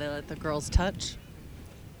club where they let the girls touch?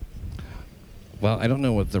 Well, I don't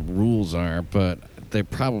know what the rules are, but they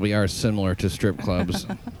probably are similar to strip clubs.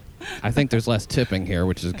 I think there's less tipping here,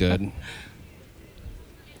 which is good.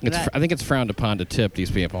 I think it's frowned upon to tip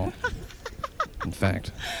these people. In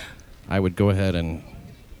fact, I would go ahead and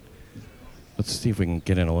let's see if we can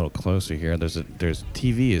get in a little closer here. There's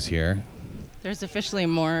TV is here. There's officially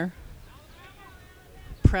more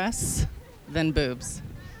press than boobs.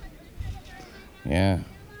 Yeah.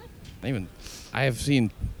 I have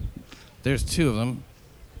seen. There's two of them.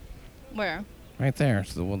 Where? Right there.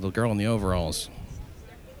 It's the girl in the overalls.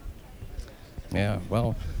 Yeah.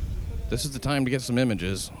 Well, this is the time to get some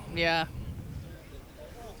images. Yeah.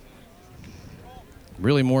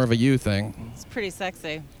 Really more of a you thing. It's pretty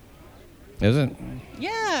sexy. Is it?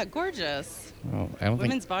 Yeah, gorgeous. Well,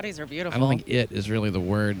 Women's bodies are beautiful. I don't think it is really the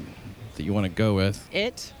word that you want to go with.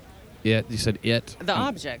 It? It? You said it? The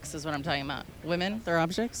objects is what I'm talking about. Women, they're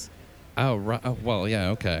objects? Oh, right. Oh, well, yeah,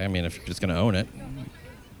 okay. I mean, if you're just going to own it.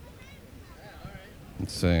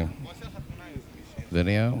 Let's see.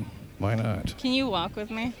 Video? Why not? Can you walk with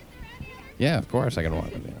me? Yeah, of course I can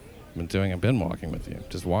walk with you. I've been walking with you.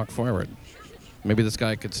 Just walk forward. Maybe this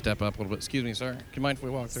guy could step up a little bit. Excuse me, sir. Do you mind if we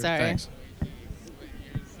walk through? Sorry. Thanks.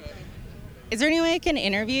 Is there any way I can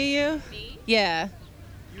interview you? Me? Yeah.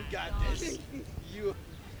 You got this.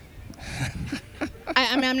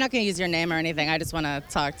 I mean, I'm not going to use your name or anything. I just want to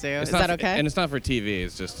talk to you. Is that okay? And it's not for TV.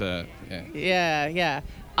 It's just, yeah. Yeah.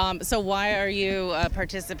 So why are you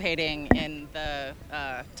participating in the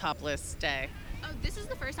topless day? Oh, this is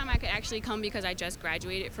the first time I could actually come because I just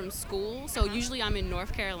graduated from school. So usually I'm in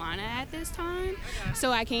North Carolina at this time.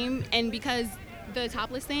 So I came, and because the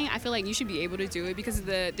topless thing, I feel like you should be able to do it because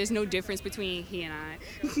there's no difference between he and I.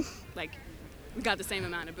 Like, we got the same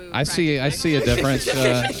amount of boobs. I see a difference.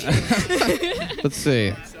 Let's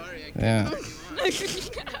see. Yeah.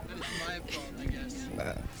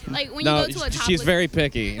 Like when you go to a topless, she's very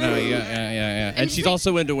picky. No, yeah. And she's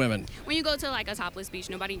also into women. When you go to like a topless beach,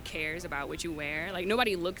 nobody cares about what you wear. Like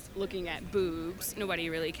nobody looking at boobs. Nobody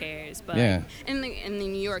really cares. But in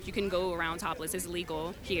New York, you can go around topless. It's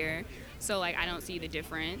legal here. So like I don't see the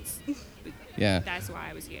difference. Yeah. That's why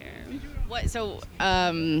I was here. What? So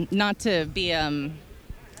not to be a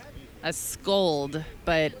scold,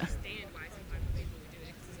 but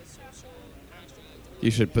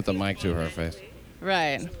you should put the mic to her face.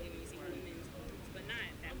 Right.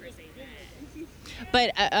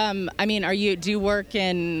 But I mean, do you work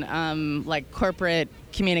in like corporate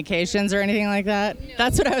communications or anything like that?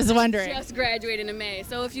 That's what I was wondering. Just graduated in May,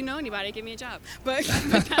 so if you know anybody, give me a job. But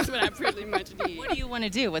that's what I pretty much need. What do you want to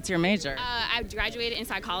do? What's your major? I graduated in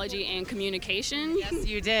psychology and communication. Yes,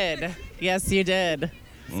 you did. Yes, you did.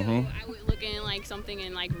 So I would look in like something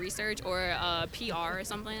in like research or PR or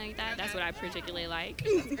something like that. That's what I particularly like.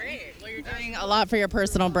 That's great. Well, you're doing a lot for your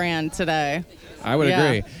personal brand today. I would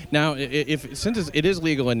agree. Now, since it is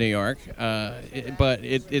legal in New York, but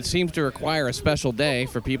it seems to require a special day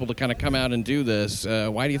for people to kind of come out and do this.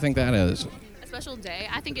 Why do you think that is? Special day,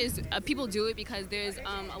 I think is people do it because there's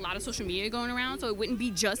a lot of social media going around, so it wouldn't be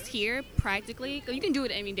just here practically. You can do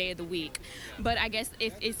it any day of the week, but I guess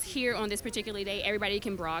if it's here on this particular day, everybody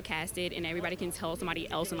can broadcast it and everybody can tell somebody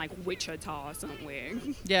else in like Wichita somewhere.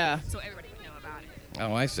 Yeah. So everybody would know about it.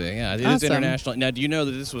 Oh, I see. Yeah, it is Awesome. international. Now, do you know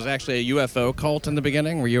that this was actually a UFO cult in the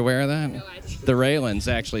beginning? Were you aware of that? No, I didn't. The Raylands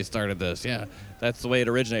actually started this. Yeah, that's the way it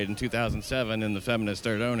originated in 2007, and the feminists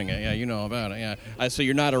started owning it. Yeah, you know about it. Yeah. So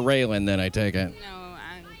you're not a Raylan, then I take it. No,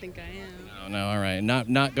 I don't think I am. No, all right. Not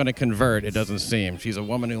going to convert. It doesn't seem. She's a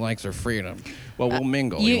woman who likes her freedom. Well, we'll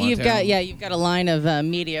mingle. You've got a line of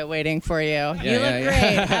media waiting for you. You look great.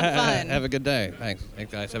 Have fun. Have a good day. Thanks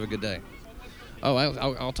guys. Have a good day. Oh,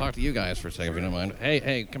 I'll talk to you guys for a second if you don't mind.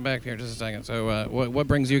 Hey, come back here just a second. So, what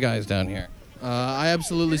brings you guys down here? I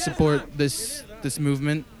absolutely support this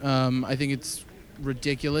movement. I think it's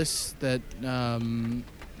ridiculous that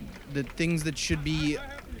that things that should be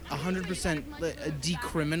 100%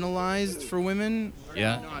 decriminalized for women.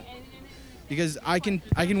 Yeah. Are not. Because I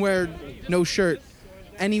can wear no shirt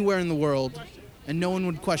anywhere in the world, and no one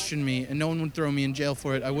would question me, and no one would throw me in jail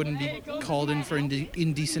for it. I wouldn't be called in for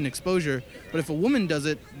indecent exposure. But if a woman does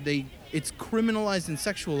it, it's criminalized and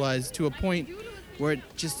sexualized to a point where it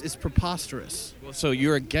just is preposterous. So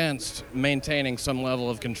you're against maintaining some level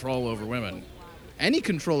of control over women? Any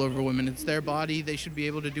control over women. It's their body. They should be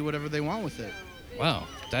able to do whatever they want with it. Wow,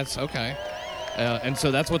 that's okay. And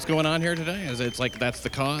so that's what's going on here today? It's like that's the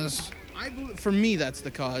cause? For me, that's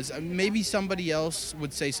the cause. Maybe somebody else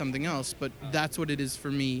would say something else, but that's what it is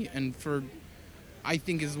for me, and I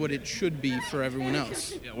think is what it should be for everyone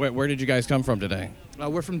else. Yeah, where did you guys come from today?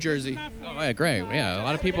 We're from Jersey. Oh, yeah, great. Yeah, a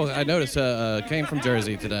lot of people I noticed came from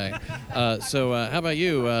Jersey today. So how about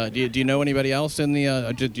you? Do you know anybody else in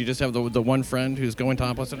the? Do you just have the one friend who's going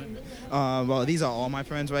topless today? Well, these are all my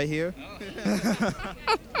friends right here.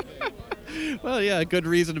 Well, yeah, good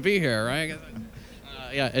reason to be here, right?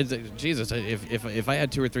 Yeah, Jesus, if I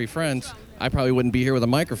had 2 or 3 friends, I probably wouldn't be here with a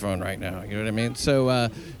microphone right now. You know what I mean? So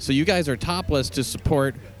you guys are topless to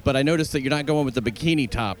support, but I noticed that you're not going with the bikini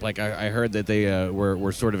top, like I heard that they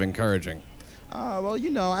were sort of encouraging.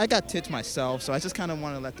 Well, I got tits myself, so I just kind of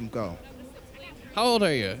want to let them go. How old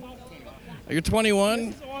are you? You're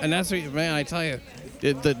 21, and that's what, man. I tell you,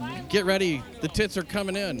 get ready. The tits are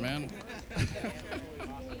coming in, man.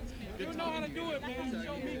 You know how to do it, man.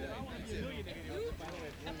 Show me.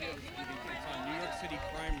 New York City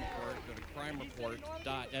Crime Report. Go to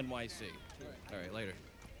crimereport.nyc. All right, later.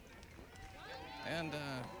 And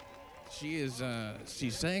she's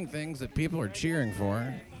saying things that people are cheering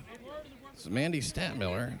for. It's Mandy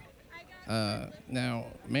Stadtmiller. Now,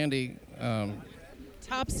 Mandy.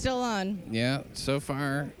 Top's still on. Yeah, so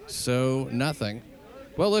far, so nothing.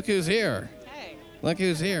 Well, look who's here. Hey. Look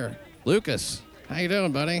who's here. Lucas. How you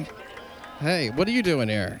doing, buddy? Hey, what are you doing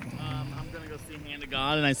here? I'm going to go see Hand of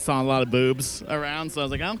God, and I saw a lot of boobs around, so I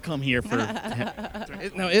was like, I'll come here for...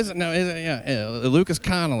 Lucas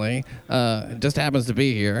Connolly just happens to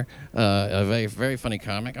be here. A very, very funny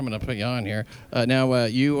comic. I'm going to put you on here. Now,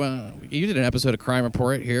 you did an episode of Crime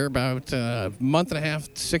Report here about a month and a half,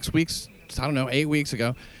 6 weeks, I don't know, 8 weeks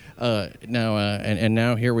ago. And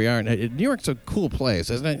now here we are. New York's a cool place,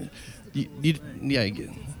 isn't it?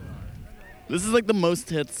 This is like the most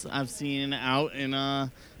tits I've seen out in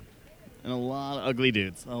a lot of ugly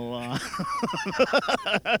dudes. A lot.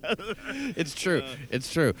 It's true.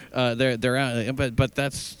 It's true. They're out, but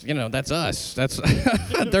that's that's us. That's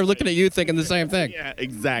they're looking at you thinking the same thing. Yeah,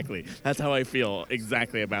 exactly. That's how I feel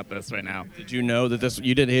exactly about this right now. Did you know that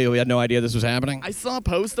you had no idea this was happening? I saw a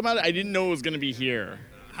post about it. I didn't know it was going to be here.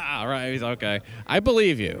 Ah, right. Okay. I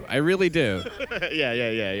believe you. I really do.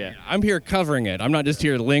 Yeah. I'm here covering it. I'm not just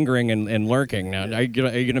here lingering and lurking. Now, are you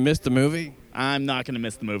gonna miss the movie? I'm not going to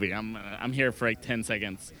miss the movie. I'm here for like 10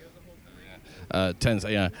 seconds. 10.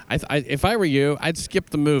 Yeah. If I were you, I'd skip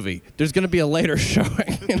the movie. There's going to be a later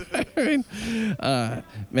showing. You know what I mean?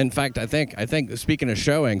 In fact, I think speaking of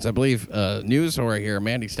showings, I believe news whore here,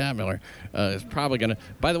 Mandy Stadtmiller, is probably going to.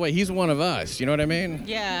 By the way, he's one of us. You know what I mean?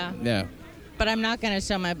 Yeah. Yeah. But I'm not going to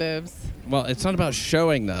show my boobs. Well, it's not about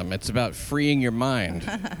showing them. It's about freeing your mind.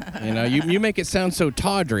 You make it sound so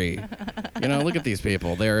tawdry. Look at these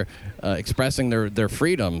people. They're expressing their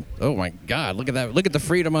freedom. Oh, my God. Look at that. Look at the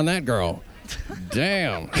freedom on that girl.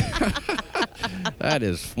 Damn. That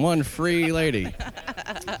is one free lady.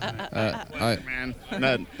 Man.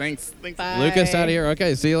 No, thanks. Bye. Lucas, out of here.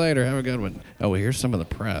 Okay, see you later. Have a good one. Oh, well, here's some of the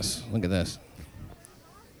press. Look at this.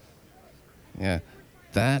 Yeah,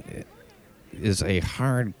 that is a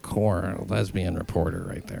hardcore lesbian reporter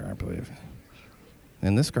right there, I believe.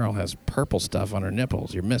 And this girl has purple stuff on her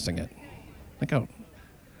nipples. You're missing it. Look how,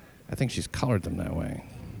 I think she's colored them that way.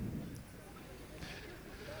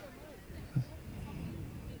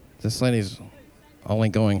 This lady's only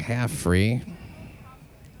going half free.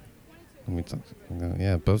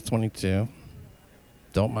 Yeah, both 22.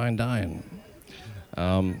 Don't mind dying.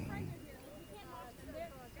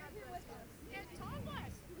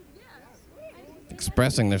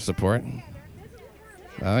 Expressing their support.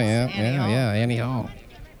 Oh, yeah, Annie Hall.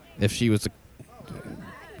 If she was,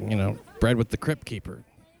 bred with the crypt keeper.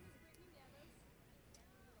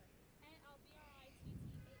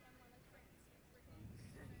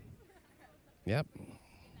 Yep.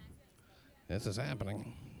 This is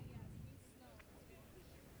happening.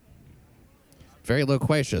 Very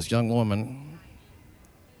loquacious young woman.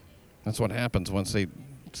 That's what happens once they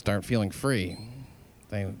start feeling free.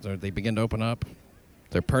 They begin to open up.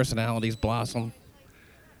 Their personalities blossom.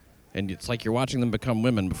 And it's like you're watching them become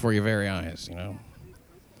women before your very eyes,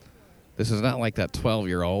 This is not like that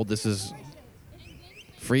 12-year-old. This is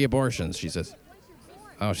free abortions, she says.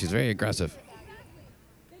 Oh, she's very aggressive.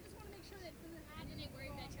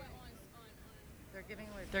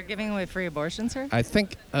 They're giving away free abortions, sir? I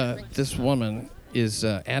think this woman is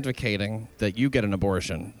advocating that you get an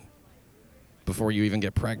abortion before you even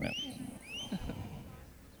get pregnant.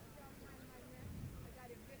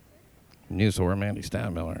 News whore Mandy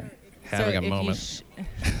Stadtmiller having a moment.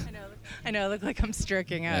 I know, I look like I'm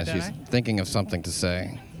stroking out, She's thinking of something to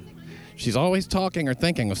say. She's always talking or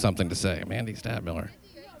thinking of something to say. Mandy Stadtmiller.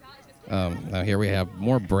 Now here we have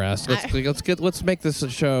more breasts. Let's make this a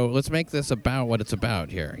show. Let's make this about what it's about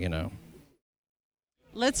here.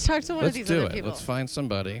 Let's talk to one of these other people. Let's find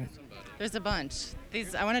somebody. There's a bunch.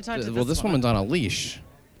 I want to talk to Well, this woman's on a leash.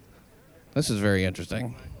 This is very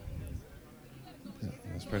interesting.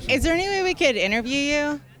 Is there any way we could interview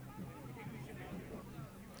you?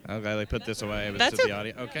 Okay, they put this away. That's the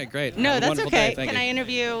audio. Okay, great. No, that's okay. Can I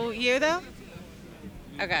interview you, though?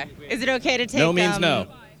 Okay. Is it okay to take... No means no.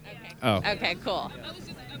 Oh. Okay, cool.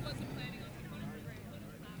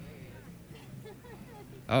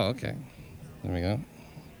 Oh, okay. There we go.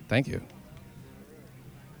 Thank you.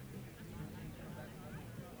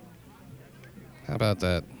 How about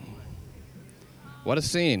that? What a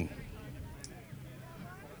scene.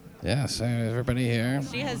 Yeah, so everybody here.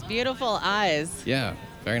 She has beautiful eyes. Yeah,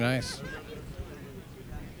 very nice.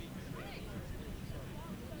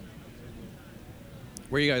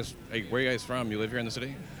 Where you guys from? You live here in the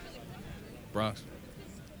city? Bronx.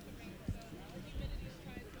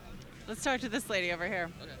 Let's talk to this lady over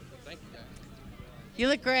here. Okay, thank you, guys. You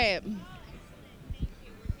look great.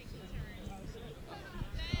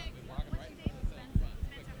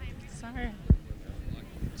 Sorry.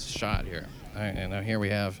 It's shot here. All right, and now here we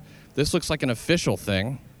have, this looks like an official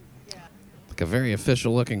thing. Like a very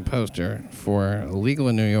official looking poster for Legal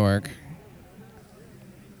in New York.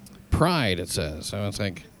 Pride, it says. So it's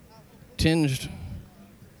like tinged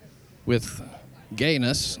with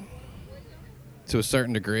gayness to a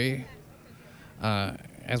certain degree.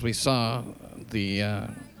 As we saw, the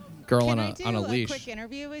girl on a leash. Can I do a quick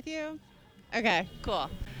interview with you? Okay, cool.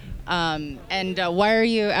 And why are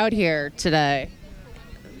you out here today?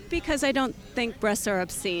 Because I don't think breasts are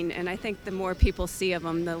obscene, and I think the more people see of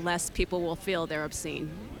them, the less people will feel they're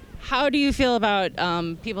obscene. How do you feel about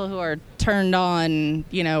people who are turned on,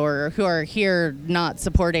 or who are here not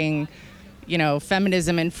supporting,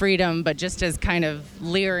 feminism and freedom, but just as kind of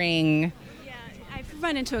leering? Yeah, I've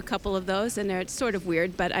run into a couple of those, and they're sort of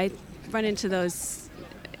weird, but I run into those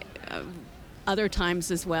other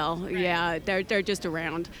times as well. Right. Yeah, they're just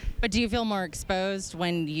around. But do you feel more exposed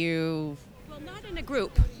when you... Well, not in a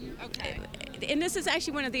group. Okay. And this is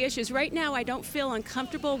actually one of the issues. Right now, I don't feel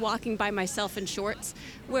uncomfortable walking by myself in shorts,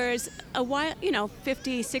 whereas a while,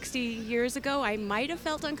 50, 60 years ago, I might have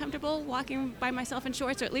felt uncomfortable walking by myself in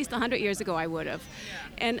shorts, or at least 100 years ago, I would have.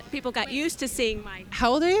 And people got used to seeing my...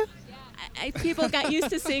 How old are you? People got used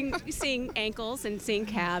to seeing ankles and seeing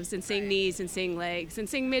calves and seeing knees and seeing legs and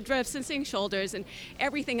seeing midriffs and seeing shoulders and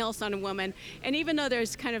everything else on a woman. And even though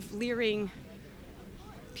there's kind of leering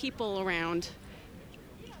people around,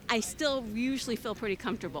 I still usually feel pretty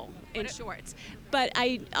comfortable in shorts. But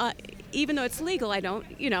even though it's legal, I don't,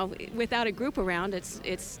 without a group around,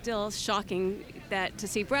 it's still shocking that to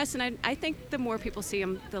see breasts, and I think the more people see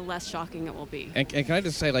them, the less shocking it will be. And can I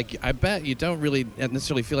just say, like, I bet you don't really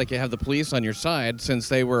necessarily feel like you have the police on your side, since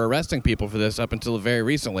they were arresting people for this up until very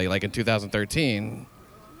recently, like in 2013.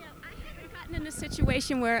 In a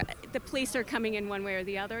situation where the police are coming in one way or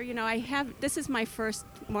the other. This is my first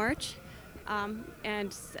march,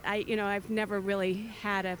 and I've never really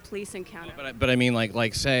had a police encounter. But I mean, like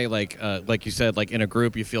you said, like in a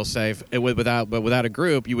group you feel safe. Without a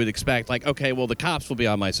group, you would expect, like, okay, well, the cops will be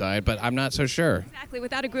on my side, but I'm not so sure. Exactly.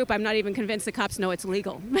 Without a group, I'm not even convinced the cops know it's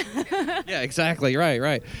legal. Yeah, exactly.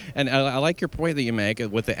 Right. And I like your point that you make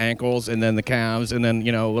with the ankles and then the calves and then,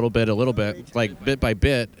 a little bit, like bit by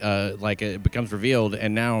bit, like it becomes revealed.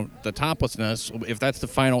 And now the toplessness, if that's the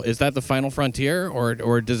final, is that the final frontier,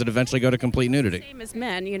 or does it eventually go to complete nudity? Same as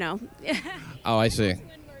men, Oh, I see.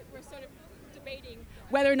 We're sort of debating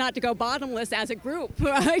whether or not to go bottomless as a group,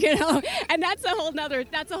 and that's a whole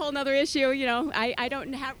nother issue. I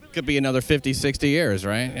don't have. Could be another 50, 60 years,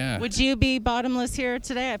 right? Yeah. Would you be bottomless here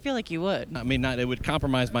today? I feel like you would. I mean, it would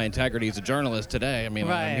compromise my integrity as a journalist today. I mean,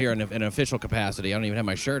 right. I'm here in an official capacity. I don't even have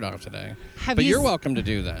my shirt off today. But you're welcome to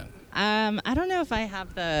do that. I don't know if I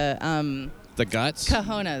have the guts?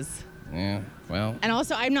 Cojones. Yeah, well. And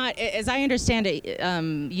also, I'm not, as I understand it,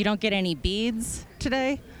 you don't get any beads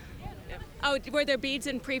today? Oh, were there beads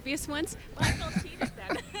in previous ones? Well, I felt cheated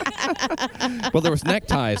then. Well, there was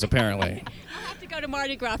neckties, apparently. I'll have to go to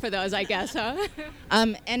Mardi Gras for those, I guess, huh?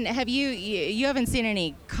 And have you haven't seen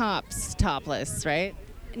any cops topless, right?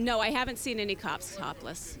 No, I haven't seen any cops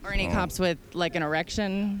topless. Or any cops with, like, an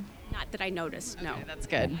erection? Not that I noticed, no. Okay, that's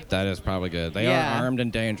good. That is probably good. They are armed and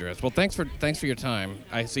dangerous. Well, thanks for your time.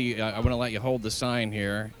 I see. I want to let you hold the sign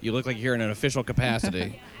here. You look like you're in an official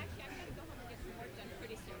capacity.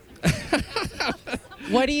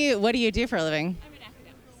 What do you do for a living? I'm an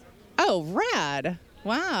academic. Oh, rad!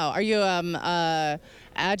 Wow. Are you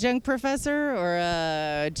adjunct professor,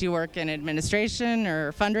 or do you work in administration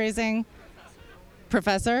or fundraising?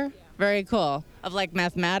 Professor? Very cool. Of like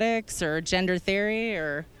mathematics or gender theory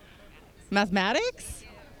or mathematics?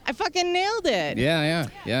 I fucking nailed it.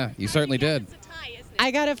 Yeah. You certainly did.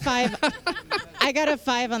 I got a 5. I got a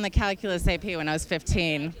 5 on the calculus AP when I was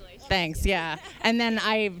 15. Thanks. Yeah. And then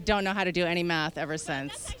I don't know how to do any math ever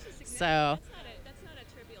since. So that's not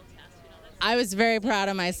a trivial test. I was very proud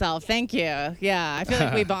of myself. Thank you. Yeah. I feel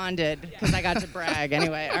like we bonded because I got to brag.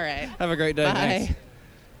 Anyway. All right. Have a great day. Bye. Thanks.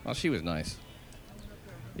 Well, she was nice.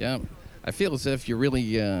 Yeah. I feel as if you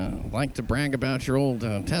really like to brag about your old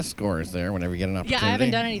test scores there whenever you get an opportunity. Yeah, I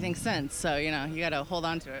haven't done anything since, so, you got to hold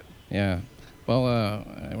on to it. Yeah. Well,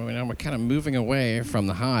 we're kind of moving away from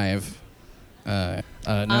the hive.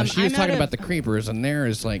 Now, she was talking about the creepers, and there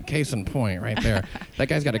is, like, case in point right there. That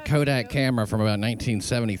guy's got a Kodak camera from about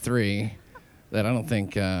 1973 that I don't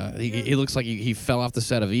think, he looks like he fell off the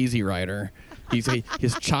set of Easy Rider.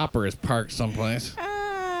 His chopper is parked someplace.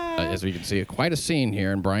 As we can see, quite a scene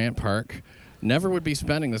here in Bryant Park. Never would be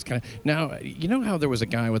spending this kind of... Now, you know how there was a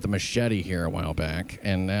guy with a machete here a while back,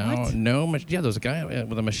 and now there was a guy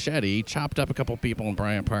with a machete. He chopped up a couple people in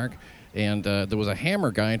Bryant Park, and there was a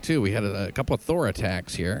hammer guy too. We had a couple of Thor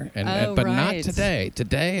attacks here, but not today.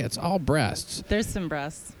 Today, it's all breasts. There's some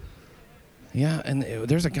breasts. Yeah, and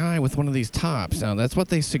there's a guy with one of these tops. Now, that's what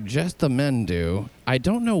they suggest the men do. I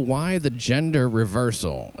don't know why the gender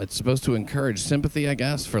reversal. It's supposed to encourage sympathy, I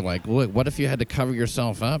guess, for like, look, what if you had to cover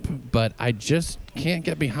yourself up? But I just can't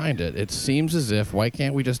get behind it. It seems as if, why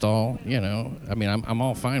can't we just all, I mean, I'm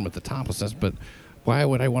all fine with the toplessness, but why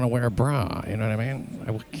would I want to wear a bra? You know what I mean?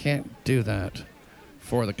 I can't do that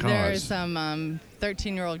for the cause. There are some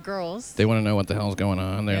 13-year-old girls. They want to know what the hell's going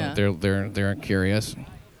on. They're curious.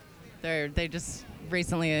 They just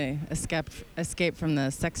recently escaped from the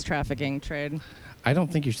sex trafficking trade. I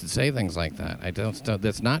don't think you should say things like that.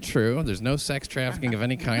 That's not true. There's no sex trafficking of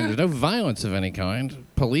any kind. There's no violence of any kind.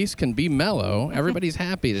 Police can be mellow. Everybody's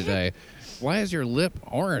happy today. Why is your lip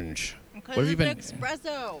orange? Because what have you been?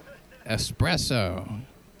 Espresso. Espresso.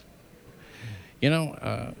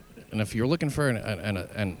 And if you're looking for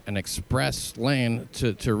an express lane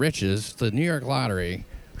to riches, the New York Lottery,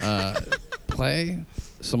 play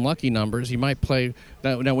some lucky numbers. You might play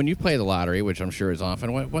now. When you play the lottery, which I'm sure is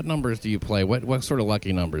often, what numbers do you play? What sort of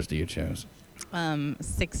lucky numbers do you choose?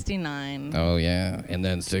 69. Oh yeah, and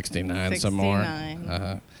then 69 some more.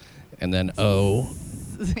 And then I'll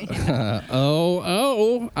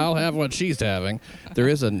have what she's having. There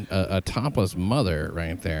is a topless mother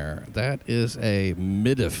right there. That is a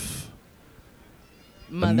midif.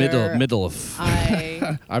 mother. Middle.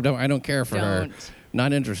 I I don't care for her.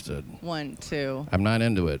 Not interested. Want to. I'm not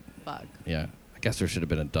into it. Fuck. Yeah. I guess there should have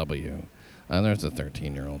been a W. There's a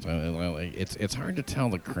 13-year-old. It's hard to tell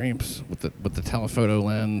the creeps with the telephoto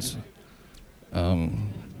lens.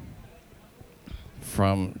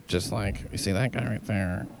 From just like, you see that guy right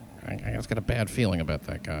there? I just got a bad feeling about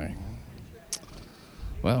that guy.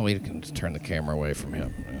 Well, we can just turn the camera away from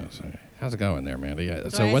him. How's it going there, Mandy?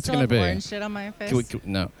 So what's it going to be? Orange shit on my face?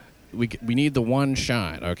 We need the one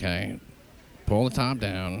shot, okay? Pull the top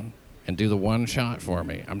down and do the one shot for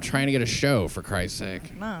me. I'm trying to get a show, for Christ's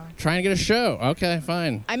sake. No. Trying to get a show. Okay,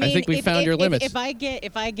 fine. I mean, think we found your limits. If I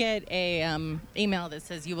get a email that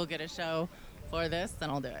says you will get a show for this, then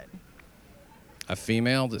I'll do it. A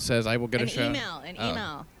female that says I will get a show? An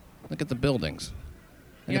email. Look at the buildings.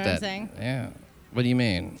 You know what I'm saying? Yeah. What do you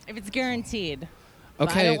mean? If it's guaranteed.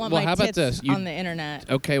 Okay, I don't want well, my how about tits this? on the internet.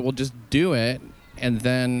 Okay, well, just do it, and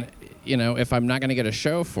then, if I'm not going to get a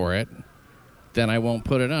show for it, then I won't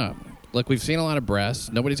put it up. Look, we've seen a lot of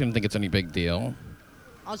breasts. Nobody's going to think it's any big deal.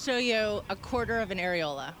 I'll show you a quarter of an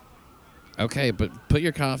areola. Okay, but put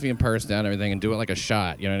your coffee and purse down and everything and do it like a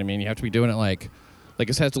shot. You know what I mean? You have to be doing it like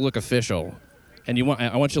this has to look official. And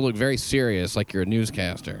I want you to look very serious, like you're a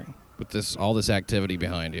newscaster, with all this activity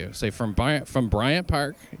behind you. Say from Bryant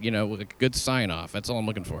Park, with a good sign off. That's all I'm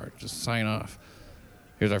looking for. Just sign off.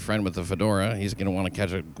 Here's our friend with the fedora. He's going to want to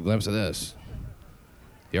catch a glimpse of this.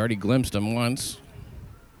 You already glimpsed him once.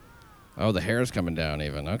 Oh, the hair's coming down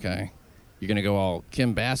even. Okay. You're going to go all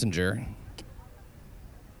Kim Basinger.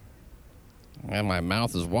 And my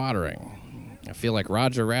mouth is watering. I feel like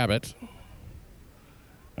Roger Rabbit.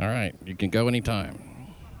 All right, you can go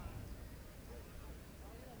anytime.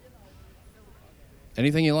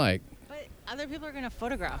 Anything you like. But other people are going to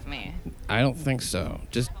photograph me. I don't think so.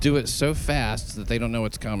 Just do it so fast that they don't know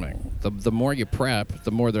what's coming. The more you prep, the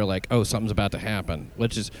more they're like, oh, something's about to happen.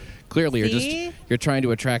 Which is clearly you're trying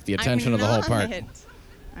to attract the attention of the whole park.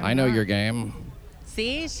 I know your game.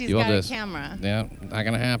 See, she's got a camera. Yeah, not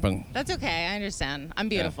going to happen. That's okay. I understand. I'm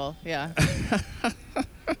beautiful. Yeah.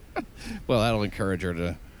 Well, that'll encourage her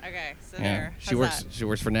to. Okay, so there. She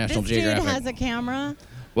works for National Geographic. This dude has a camera.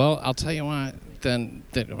 Well, I'll tell you what.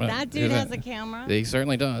 That dude has a camera. He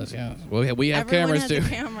certainly does. Yeah. Well, we have Everyone cameras has too. A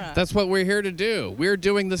camera. That's what we're here to do. We're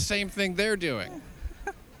doing the same thing they're doing.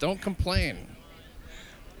 Don't complain.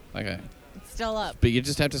 Okay. It's still up. But you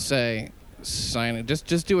just have to say.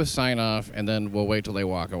 Just do a sign off, and then we'll wait till they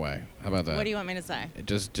walk away. How about that? What do you want me to say?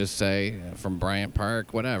 Just say from Bryant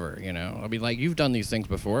Park, whatever. I mean, like you've done these things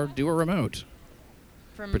before. Do a remote.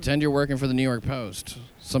 Pretend you're working for the New York Post.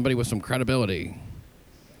 Somebody with some credibility.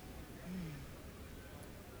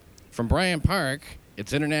 From Bryant Park,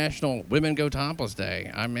 it's International Women Go Topless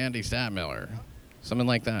Day. I'm Mandy Stadtmiller. Something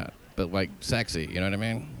like that, but like sexy. You know what I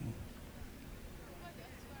mean?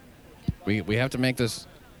 We have to make this.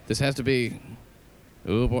 This has to be,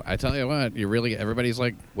 oh boy, I tell you what, everybody's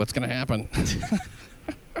like, what's going to happen?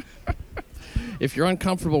 If you're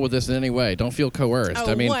uncomfortable with this in any way, don't feel coerced.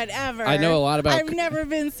 Oh, I mean, whatever. I know a lot about. I've never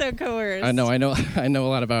been so coerced. I know a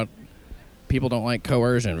lot about. People don't like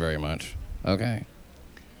coercion very much. Okay.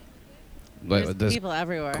 There's people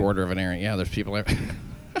everywhere. Quarter of an area. Yeah, there's people everywhere.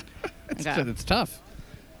 It's tough.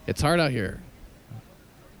 It's hard out here.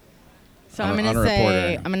 So I'm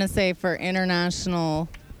gonna say for international.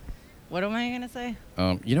 What am I gonna say?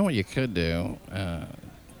 You know what you could do?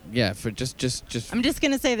 Yeah, for just. I'm just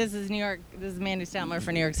gonna say this is New York. This is Mandy Stadtmiller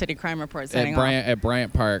for New York City Crime Report signing off. At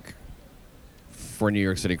Bryant Park for New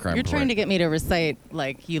York City Crime Report. You're trying to get me to recite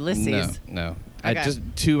like Ulysses. No. Okay. Just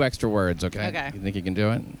 2 extra words, okay? Okay. You think you can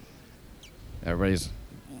do it? Everybody's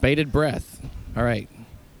bated breath. All right.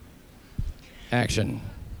 Action.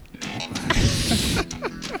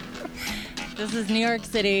 This is New York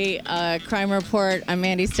City Crime Report. I'm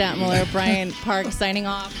Mandy Stadtmiller, Bryant Park signing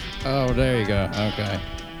off. Oh, there you go. Okay.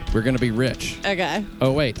 We're going to be rich. Okay.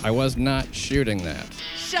 Oh, wait. I was not shooting that.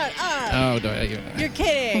 Shut up. Oh, you're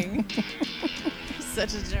kidding.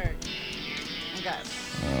 Such a jerk. Okay.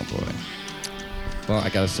 Oh, boy. Well, I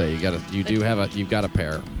got to say, you've got a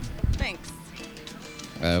pair. Thanks.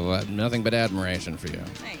 Well, nothing but admiration for you.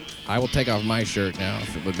 Thanks. I will take off my shirt now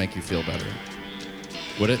if it would make you feel better.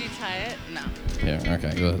 Would it? Did you tie it? No. Yeah,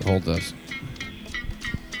 okay. Go ahead, hold this.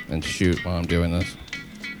 And shoot while I'm doing this.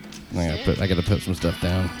 I gotta put some stuff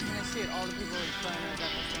down. I'm gonna shoot all the people with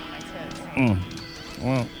phone my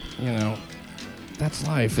tits. Well, that's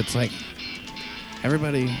life. It's like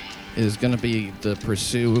everybody is gonna be the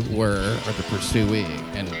pursuer or the pursuee,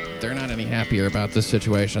 and they're not any happier about this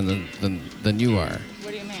situation than you are.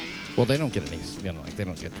 What do you mean? Well, they don't get any, they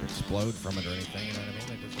don't get to explode from it or anything. You know what I mean?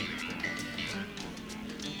 They just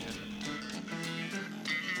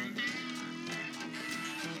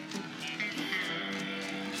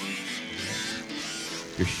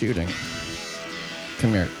You're shooting.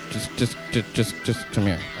 Come here. Just come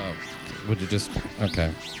here. Oh, would you just?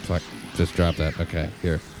 Okay. Fuck. Just drop that. Okay.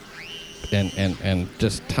 Here. And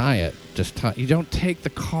just tie it. Just tie. You don't take the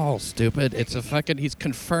call, stupid. It's a fucking. He's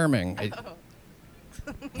confirming.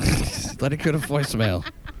 Let it go to voicemail.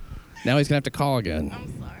 Now he's gonna have to call again.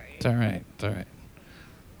 I'm sorry. It's all right. It's all right.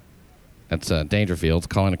 That's Dangerfield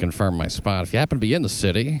calling to confirm my spot. If you happen to be in the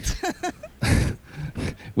city,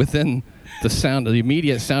 within the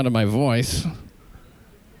immediate sound of my voice,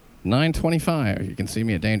 9:25. You can see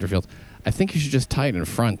me at Dangerfield. I think you should just tie it in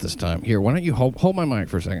front this time. Here, why don't you hold my mic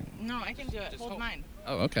for a second? No, I can do it. Hold mine.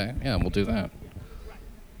 Oh, okay. Yeah, we'll do that.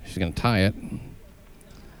 She's gonna tie it.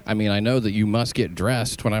 I mean, I know that you must get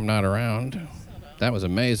dressed when I'm not around. That was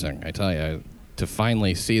amazing, I tell you. To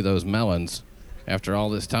finally see those melons after all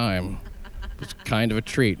this time was kind of a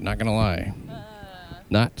treat, not gonna lie.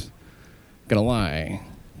 Not gonna lie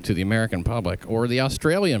to the American public or the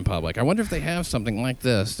Australian public. I wonder if they have something like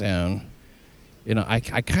this down. You know, I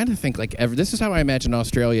kind of think like this is how I imagine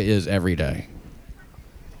Australia is every day.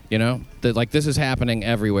 You know, that like this is happening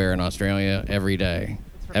everywhere in Australia every day.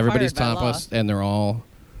 Everybody's topless and they're all.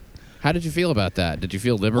 How did you feel about that? Did you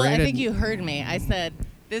feel liberated? Well, I think you heard me. I said,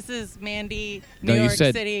 "This is Mandy, New York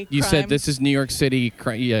City." You crime. said this is New York City.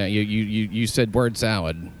 Yeah, you said word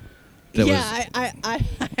salad. I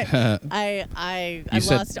said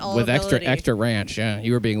lost all with ability. extra ranch. Yeah,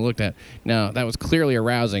 you were being looked at. Now that was clearly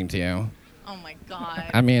arousing to you. Oh my God.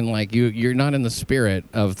 I mean, like you're not in the spirit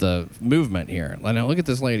of the movement here. Now look at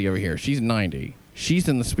this lady over here. She's 90. She's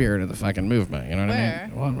in the spirit of the fucking movement. You know what I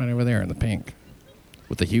mean? Well, right over there in the pink,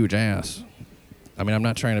 with the huge ass. I mean, I'm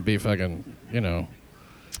not trying to be fucking,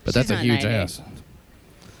 but that's a huge 90. ass.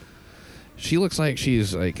 She looks like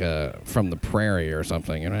she's like from the prairie or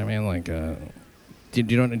something. You know what I mean? Like, do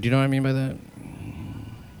you know what I mean by that?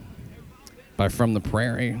 By from the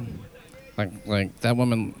prairie, like that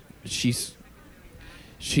woman.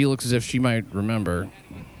 She looks as if she might remember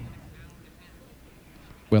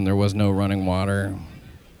when there was no running water,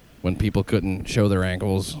 when people couldn't show their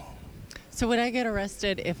ankles. So would I get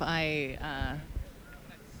arrested if I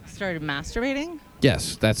started masturbating?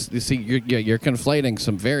 Yes, you see, you're conflating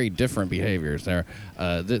some very different behaviors there.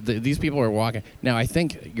 These people are walking. Now, I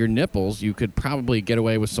think your nipples, you could probably get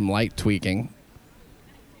away with some light tweaking.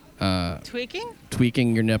 Tweaking?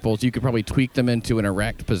 Tweaking your nipples. You could probably tweak them into an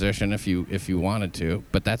erect position if you wanted to.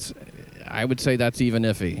 But I would say that's even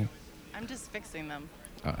iffy. I'm just fixing them.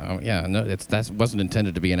 Yeah, no, that wasn't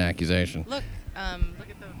intended to be an accusation. Look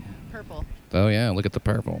at the purple. Oh yeah, look at the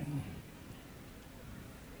purple.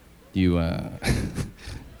 You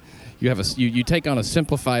you take on a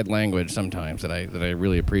simplified language sometimes that I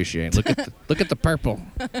really appreciate. Look at the purple.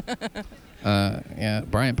 Yeah,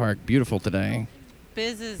 Bryant Park, beautiful today.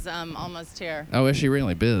 Biz is almost here. Oh, is she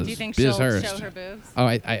really? Biz. Do you think Biz she'll Hurst. show her boobs? Oh,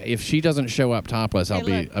 if she doesn't show up topless, I'll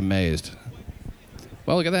be amazed.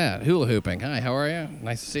 Well, look at that. Hula hooping. Hi, how are you?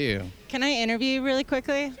 Nice to see you. Can I interview you really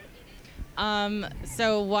quickly?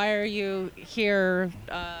 So why are you here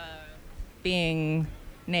being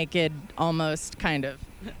naked, almost, kind of?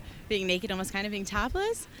 Being naked, almost, kind of, being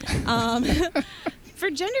topless? For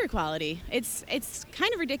gender equality. It's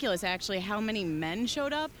kind of ridiculous, actually, how many men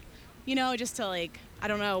showed up. Just to I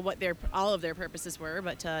don't know what all of their purposes were,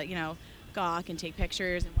 but to, gawk and take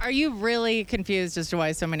pictures. Are you really confused as to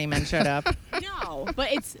why so many men showed up? No, but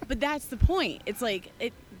that's the point. It's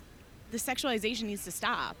the sexualization needs to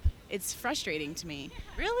stop. It's frustrating to me.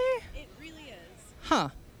 Really? It really is. Huh.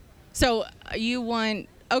 So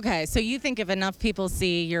so you think if enough people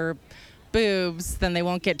see your boobs, then they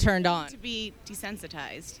won't get turned on? To be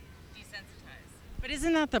desensitized. But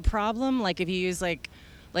isn't that the problem? Like if you use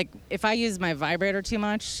if I use my vibrator too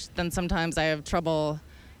much, then sometimes I have trouble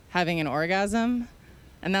having an orgasm,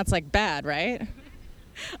 and that's bad, right?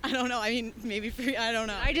 I don't know. I mean, maybe I don't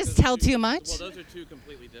know. I just tell too much? Well, those are two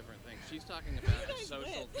completely different things. She's talking about a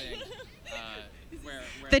social thing. Where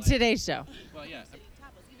the Today Show. Well, yeah.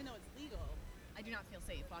 Topless, even though it's legal, I do not feel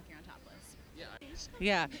safe walking around topless.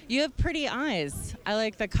 Yeah, you have pretty eyes. I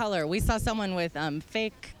like the color. We saw someone with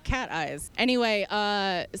fake cat eyes. Anyway,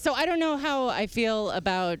 so I don't know how I feel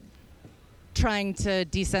about trying to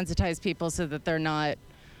desensitize people so that they're not.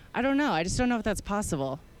 I don't know. I just don't know if that's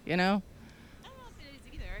possible.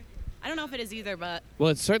 I don't know if it is either, but... Well,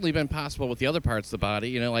 it's certainly been possible with the other parts of the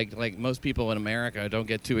body. Like most people in America don't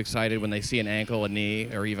get too excited when they see an ankle, a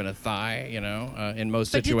knee, or even a thigh, in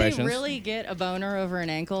most situations. Did they really get a boner over an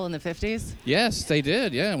ankle in the 50s? Yes, they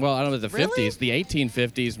did, yeah. Well, I don't know the Really? 50s, the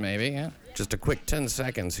 1850s maybe, yeah. Just a quick 10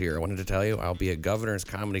 seconds here. I wanted to tell you I'll be at Governor's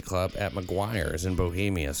Comedy Club at McGuire's in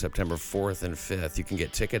Bohemia, September 4th and 5th. You can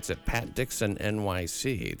get tickets at Pat Dixon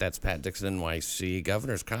NYC. That's Pat Dixon NYC,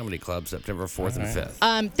 Governor's Comedy Club, September 4th and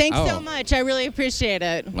 5th. Thanks so much. I really appreciate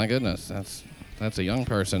it. My goodness, that's a young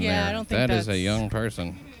person there. I don't think that is a young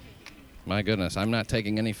person. My goodness, I'm not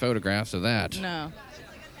taking any photographs of that. No.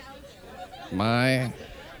 My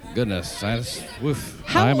goodness, woof.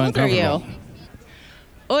 How I'm old are you? uncomfortable.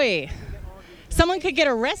 Oi. Someone could get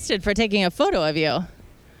arrested for taking a photo of you.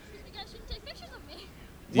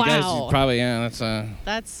 You guys Wow. probably,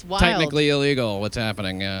 that's wild. technically illegal what's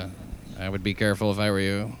happening. I would be careful if I were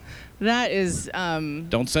you. That is...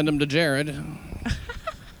 Don't send them to Jared.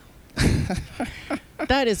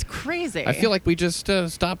 That is crazy. I feel like we just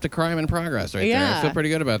stopped a crime in progress right there. I feel pretty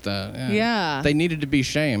good about that. Yeah. They needed to be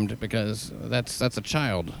shamed because that's a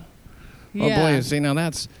child. Yeah. Oh boy, see now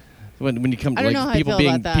that's when you come I to don't know how I people feel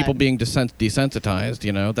being about that. people being desensitized,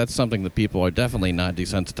 you know, that's something that people are definitely not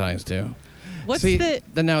desensitized to. What's see,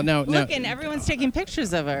 now? Now, Look, and everyone's taking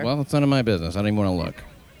pictures of her. well, it's none of my business. I don't even want to look.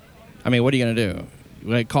 I mean, what are you gonna do?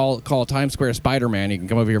 When I call Times Square Spider-Man, you can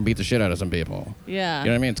come over here and beat the shit out of some people. Yeah. You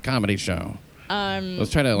know what I mean? It's a comedy show. Let's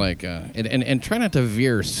try to and try not to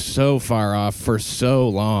veer so far off for so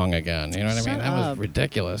long again. You know what I mean? That was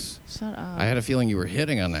ridiculous. Shut up. I had a feeling you were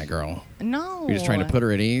hitting on that girl. No. You're just trying to put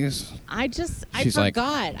her at ease. I She's like-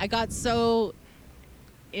 forgot. I got so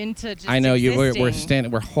into just I know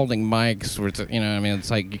existing. we're holding mics. You know, I mean, it's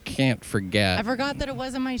like you can't forget. I forgot that it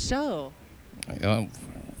wasn't my show. Oh,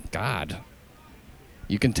 God.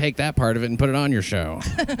 You can take that part of it and put it on your show,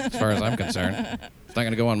 as far as I'm concerned. It's not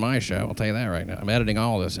going to go on my show. I'll tell you that right now. I'm editing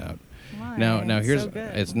all this out. Why? Now here's So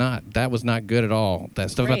good. it's not. That was not good at all.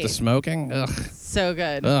 That stuff about the Great. smoking. Ugh. So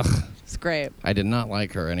good. Ugh. It's great. I did not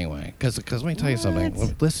like her anyway. Because let me tell you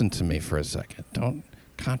something. Listen to me for a second. Don't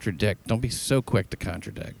contradict. Don't be so quick to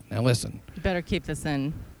contradict. Now listen. You better keep this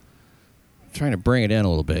in. I'm trying to bring it in a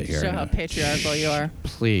little bit here. Show how patriarchal you are.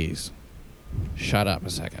 Please, shut up a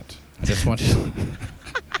second. I just want to.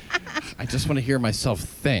 I just want to hear myself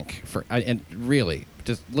think and really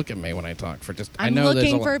just look at me when I talk for just. I'm I know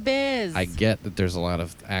looking there's for biz. I get that there's a lot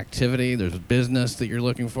of activity. There's business that you're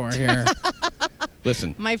looking for here.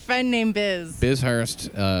 Listen. My friend named Biz. Biz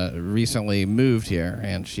Hurst recently moved here,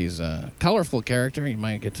 and she's a colorful character. You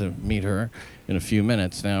might get to meet her in a few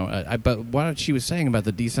minutes. Now, but what she was saying about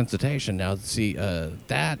the desensitization. Now, see,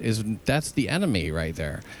 that's the enemy right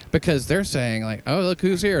there, because they're saying like, "Oh, look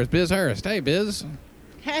who's here! It's Biz Hurst. Hey, Biz."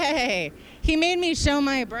 Hey, he made me show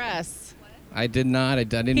my breasts. I did not. I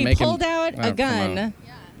didn't He make him. pulled out a come gun.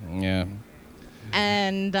 on. Yeah.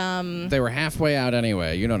 And They were halfway out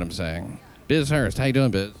anyway. You know what I'm saying? Biz Hurst, how you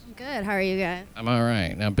doing, Biz? Good. How are you guys? I'm all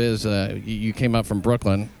right. Now, Biz, you came up from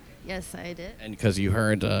Brooklyn, Yes, I did. and because you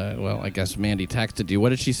heard, I guess Mandy texted you. What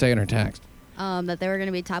did she say in her text? That there were going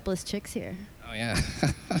to be topless chicks here. Oh yeah.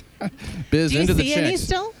 Biz do you into the see chicks. any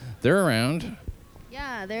still? They're around.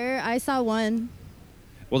 Yeah, I saw one.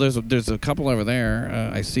 Well, there's a couple over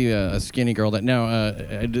there. I see a skinny girl. That now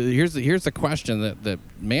here's the question that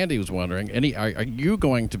Mandy was wondering. Are you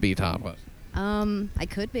going to be topless? I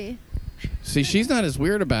could be. See, she's not as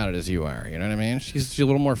weird about it as you are. You know what I mean? She's a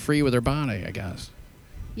little more free with her body, I guess.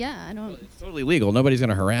 Yeah, I don't. It's totally legal. Nobody's going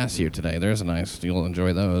to harass you today. There's a nice. You'll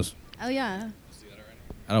enjoy those. Oh yeah.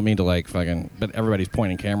 I don't mean to but everybody's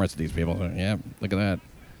pointing cameras at these people. So, yeah, look at that.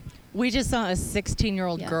 We just saw a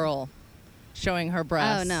 16-year-old girl showing her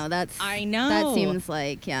breasts. Oh no, that's. I know. That seems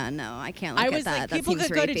like no, I can't look I at was that. like, That people seems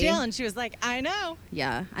could go to rapey. jail, and she was like, I know.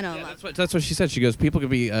 Yeah, I know. That's what she said. She goes, people could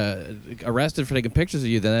be arrested for taking pictures of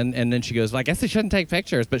you. Then she goes, well, I guess they shouldn't take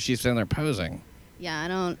pictures, but she's sitting there posing. Yeah, I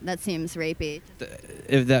don't. That seems rapey.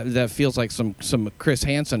 If that feels like some Chris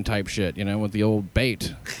Hansen type shit, you know, with the old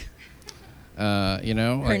bait. You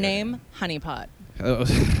know. Her name, Honeypot.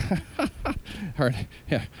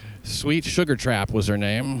 Sweet Sugar Trap was her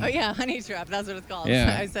name. Oh yeah, Honey Trap. That's what it's called.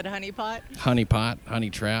 Yeah. I said Honeypot. Honeypot,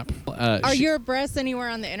 Honey Trap. Are your breasts anywhere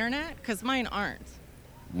on the internet? Because mine aren't.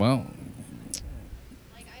 Well.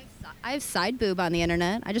 I have side boob on the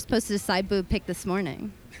internet. I just posted a side boob pic this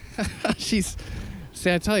morning. See,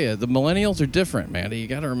 I tell you, the millennials are different, Mandy. You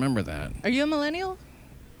got to remember that. Are you a millennial?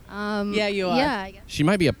 Yeah, you are. Yeah, I guess. She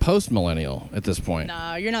might be a post-millennial at this point.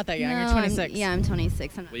 No, you're not that young. No, You're 26. I'm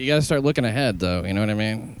 26. I'm not. Well, you got to start looking ahead, though. You know what I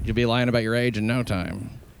mean? You'll be lying about your age in no time.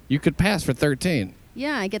 You could pass for 13.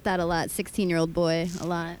 Yeah, I get that a lot. 16-year-old boy, a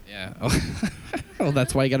lot. Yeah. Well,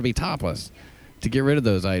 that's why you got to be topless, to get rid of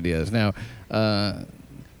those ideas. Now,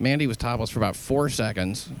 Mandy was topless for about 4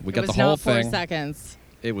 seconds. We got the whole not 4 thing. seconds.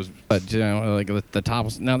 It was, like the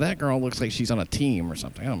topless. Now that girl looks like she's on a team or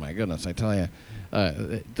something. Oh my goodness, I tell you,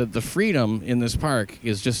 the freedom in this park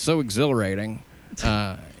is just so exhilarating.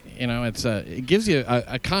 It gives you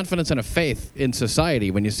a confidence and a faith in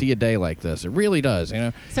society when you see a day like this. It really does.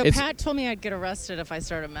 So Pat told me I'd get arrested if I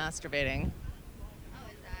started masturbating.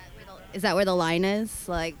 Is that where the line is?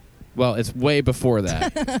 Like. Well, it's way before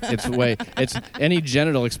that. It's any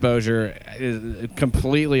genital exposure is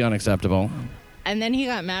completely unacceptable. And then he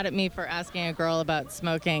got mad at me for asking a girl about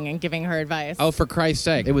smoking and giving her advice. Oh, for Christ's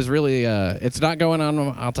sake. It was really, it's not going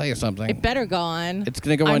on. I'll tell you something. It better go on. It's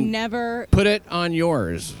going to go on. Put it on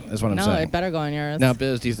yours, is what I'm saying. No, it better go on yours. Now,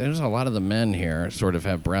 Biz, there's a lot of the men here sort of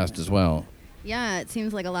have breast as well. Yeah, it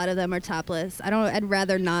seems like a lot of them are topless. I'd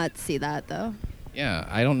rather not see that, though. Yeah,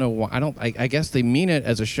 I don't know why. I guess they mean it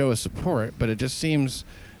as a show of support, but it just seems,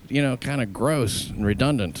 kind of gross and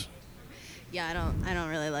redundant. Yeah, I don't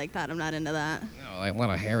really like that. I'm not into that. Like a lot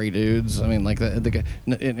of hairy dudes. I mean, like the guy,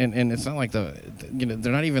 and it's not like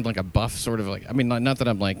they're not even like a buff sort of like. I mean, not that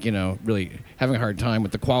I'm like really having a hard time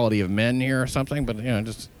with the quality of men here or something, but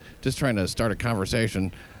just trying to start a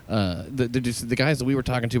conversation. The guys that we were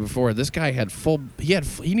talking to before, this guy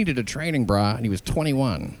he needed a training bra and he was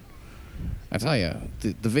 21. I tell you,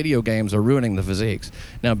 the video games are ruining the physiques.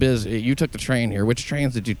 Now, Biz, you took the train here. Which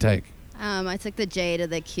trains did you take? I took the J to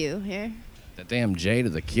the Q here. The damn J to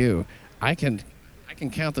the Q. I can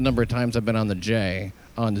count the number of times I've been on the J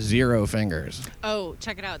on 0 fingers. Oh,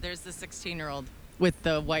 check it out. There's the 16-year-old with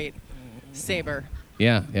the white saber.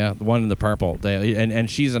 Yeah, the one in the purple. And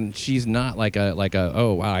she's not like a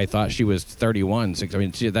oh wow, I thought she was 31. I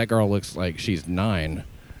mean, that girl looks like she's 9.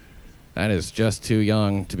 That is just too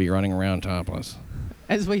young to be running around topless.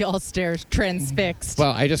 As we all stare transfixed.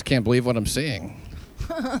 Well, I just can't believe what I'm seeing.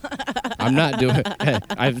 I'm not doing it.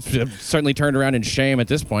 I've certainly turned around in shame at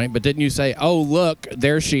this point, but didn't you say, oh, look,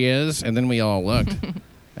 there she is? And then we all looked.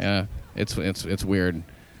 Yeah, it's weird.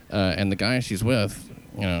 And the guy she's with,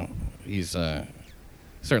 he's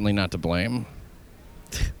certainly not to blame.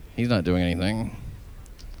 He's not doing anything.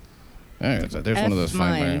 There's one of those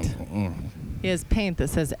fine men. He has paint that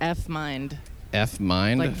says F mind. F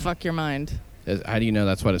mind? Like fuck your mind. How do you know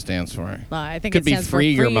that's what it stands for? I think Could it stands be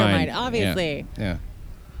free for your mind. Obviously. Yeah.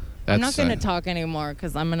 I'm not going to talk anymore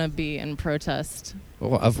because I'm going to be in protest.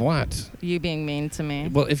 Well, of what? You being mean to me.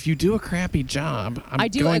 Well, if you do a crappy job, I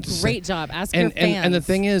do a great job. Ask your fans. And the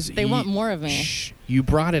thing is, they want more of me. Shh, you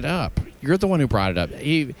brought it up. You're the one who brought it up.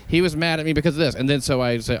 He was mad at me because of this, and then so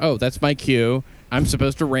I say, oh, that's my cue. I'm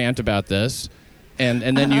supposed to rant about this. And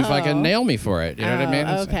then you fucking nail me for it. You know what I mean?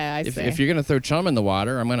 Okay, I see. If you're going to throw chum in the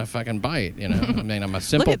water, I'm going to fucking bite. I mean, I'm a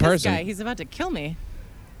simple Look at person. This guy. He's about to kill me.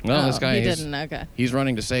 Well, this guy, he didn't. Okay. He's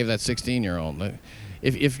running to save that 16-year-old.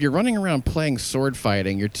 If you're running around playing sword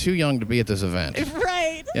fighting, you're too young to be at this event.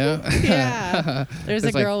 Right. Yeah? Yeah. There's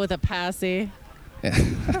a girl with a passy. Yeah.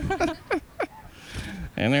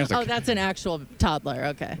 And there's that's an actual toddler.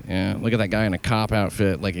 Okay. Yeah, look at that guy in a cop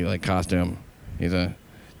outfit, like costume.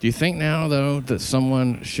 Do you think now, though, that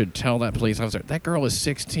someone should tell that police officer, that girl is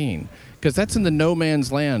 16? Because that's in the no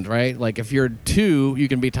man's land, right? Like, if you're 2, you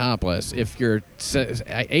can be topless. If you're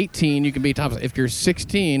 18, you can be topless. If you're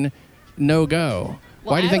 16, no go.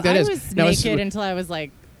 Well, Why do you think that is? I was naked until I was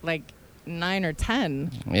like 9 or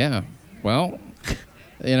 10. Yeah. Well,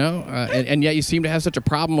 and yet you seem to have such a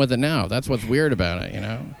problem with it now. That's what's weird about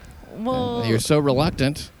it, Well, you're so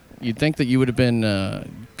reluctant. You'd think that you would have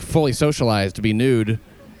been fully socialized to be nude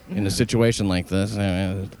in a situation like this.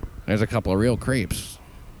 There's a couple of real creeps.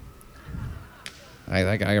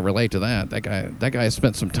 I relate to that. That guy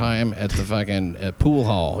spent some time at the fucking pool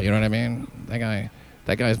hall. You know what I mean?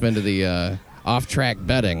 That guy's been to the off-track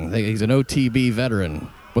betting. He's an OTB veteran.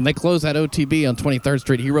 When they closed that OTB on 23rd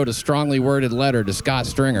Street, he wrote a strongly worded letter to Scott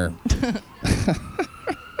Stringer.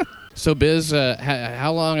 So, Biz,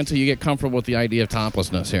 how long until you get comfortable with the idea of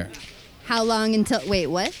toplessness here? How long until... Wait,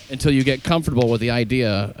 what? Until you get comfortable with the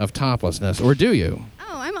idea of toplessness, or do you?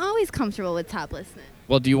 Oh, I'm always comfortable with toplessness.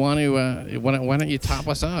 Well, do you want to... why don't you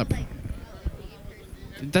topless up?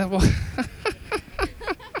 That's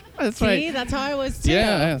See, right. that's how I was too.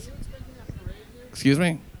 Yeah. Excuse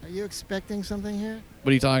me? Are you expecting something here?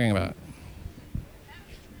 What are you talking about?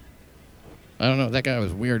 I don't know. That guy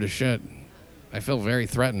was weird as shit. I feel very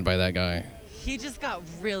threatened by that guy. He just got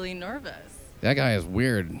really nervous. That guy is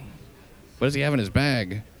weird. What does he have in his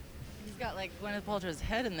bag? He's got like Gwyneth Paltrow's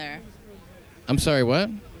head in there. I'm sorry, what?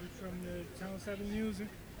 From the Channel 7 News?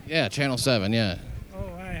 Yeah, Channel 7, yeah. Oh,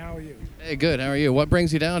 hi, how are you? Hey, good. How are you? What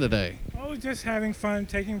brings you down today? Oh, just having fun,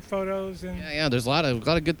 taking photos. And Yeah, there's a lot of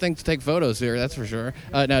good things to take photos here, that's for sure.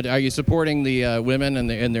 Now, are you supporting the women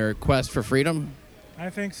in their quest for freedom? I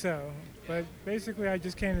think so. But basically, I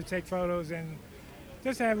just came to take photos and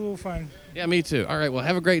just have a little fun. Yeah, me too. All right, well,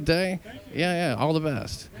 have a great day. Yeah, all the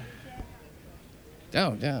best.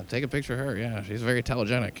 Oh, yeah, take a picture of her. Yeah, she's very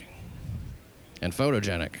telegenic and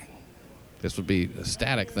photogenic. This would be a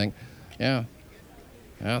static thing. Yeah.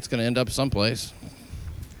 Well, it's going to end up someplace.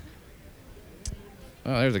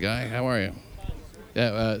 Oh, there's a guy. How are you?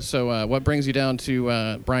 Yeah, so what brings you down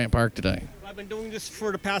to Bryant Park today? I've been doing this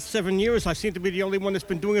for the past 7 years. I seem to be the only one that's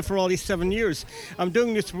been doing it for all these 7 years. I'm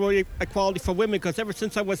doing this for equality for women because ever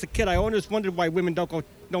since I was a kid, I always wondered why women don't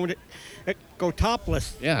go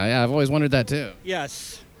topless. Yeah, I've always wondered that too.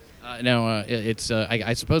 Yes.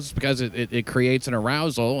 I suppose it's because it creates an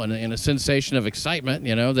arousal and a sensation of excitement,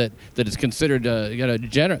 that is considered,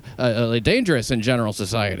 dangerous in general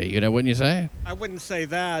society. Wouldn't you say? I wouldn't say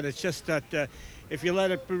that. It's just that if you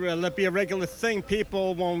let it be a regular thing,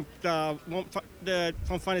 people won't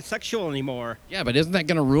find it sexual anymore. Yeah, but isn't that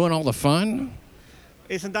going to ruin all the fun?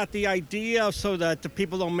 Isn't that the idea, so that the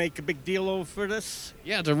people don't make a big deal over this?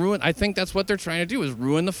 Yeah, to ruin. I think that's what they're trying to do, is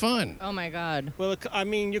ruin the fun. Oh my God. Well, I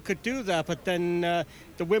mean, you could do that, but then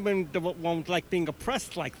the women won't like being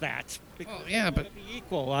oppressed like that. Oh, yeah, but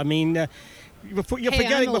equal. I mean. You're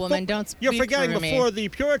forgetting, I'm a woman. Don't speak you're forgetting for me. Before the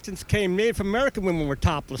Puritans came, Native American women were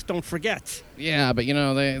topless. Don't forget. Yeah, but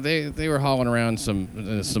they were hauling around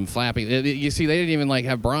some flappy. You see, they didn't even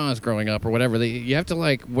have bras growing up or whatever. You have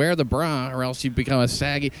to wear the bra or else you become a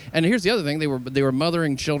saggy. And here's the other thing: they were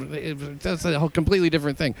mothering children. That's a whole completely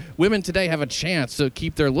different thing. Women today have a chance to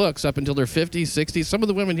keep their looks up until they're 50s, 60s. Some of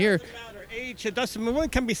the women here. Age, it doesn't. Women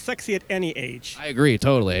can be sexy at any age. I agree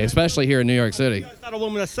totally, especially here in New York City. It's not a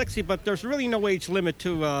woman that's sexy, but there's really no age limit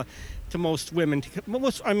to most women.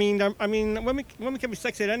 Women can be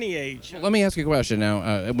sexy at any age. Well, let me ask you a question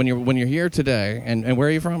now. When you're here today, and where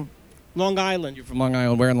are you from? Long Island. You're from Long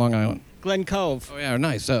Island. Where in Long Island? Glen Cove. Oh yeah,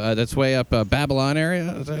 nice. That's way up Babylon area.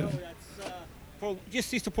 Is that? No, that's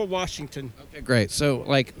just east of Port Washington. Okay, great. So,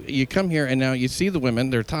 you come here and now you see the women;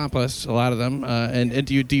 they're topless, a lot of them. And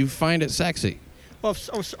do you find it sexy? Well,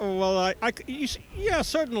 yeah,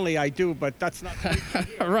 certainly I do, but that's not.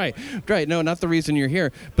 Right. No, not the reason you're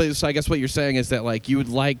here. But so I guess what you're saying is that you would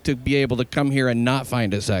like to be able to come here and not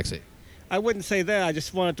find it sexy. I wouldn't say that. I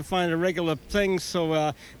just wanted to find a regular thing,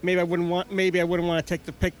 so maybe I wouldn't want to take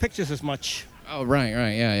the pictures as much. Oh, right,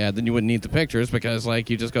 yeah. Then you wouldn't need the pictures because,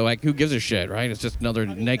 you just go, who gives a shit, right? It's just another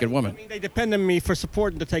naked woman. I mean, they depend on me for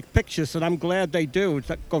support and to take pictures, and I'm glad they do.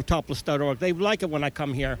 GoTopless.org. They like it when I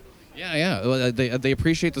come here. Yeah. Well, they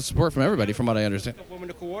appreciate the support from everybody, from what I understand. The woman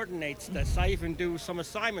who coordinates this. I even do some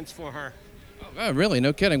assignments for her. Oh, really?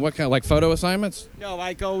 No kidding. What kind of, photo assignments? No,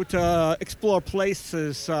 I go to explore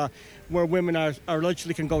places where women are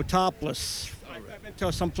allegedly can go topless. I've been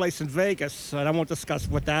to some place in Vegas, and I won't discuss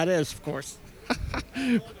what that is, of course.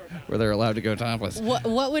 Where they're allowed to go topless.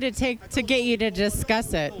 What would it take to get you to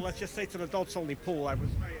discuss it? Let's just say it's an adults-only pool. I was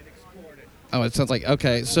ready to explore it. Oh, it sounds like,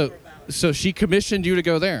 okay, so she commissioned you to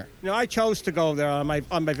go there? No, I chose to go there on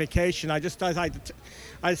my vacation. I decided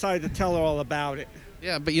to tell her all about it.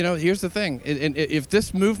 Yeah, but here's the thing. If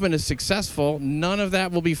this movement is successful, none of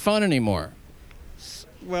that will be fun anymore.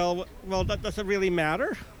 Well, that doesn't really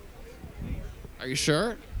matter. Are you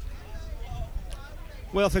sure?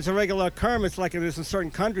 Well, if it's a regular occurrence like it is in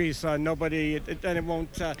certain countries, then it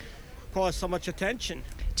won't cause so much attention.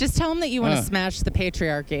 Just tell them that you want to smash the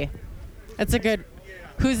patriarchy. That's a good.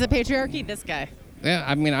 Who's the patriarchy? This guy. Yeah,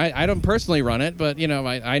 I mean, I don't personally run it, but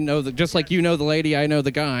I know that just like you know the lady, I know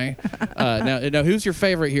the guy. Now, who's your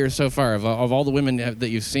favorite here so far of all the women that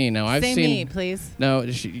you've seen? Now, I've seen me, please. No,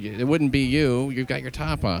 it wouldn't be you. You've got your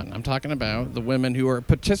top on. I'm talking about the women who are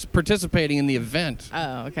participating in the event.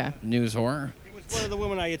 Oh, okay. News whore. One of the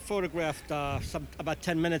women I had photographed about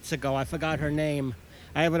 10 minutes ago. I forgot her name.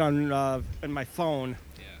 I have it on in my phone.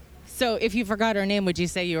 Yeah. So if you forgot her name, would you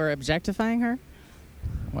say you were objectifying her?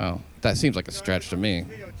 Well, that seems like a stretch to me.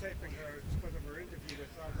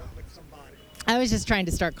 I was just trying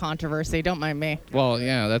to start controversy. Don't mind me. Well,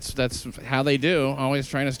 yeah, that's how they do. Always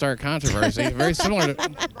trying to start controversy. Very similar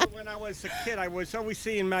to. When I was a kid, I was always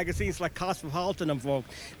seeing magazines like Cosmopolitan and Vogue.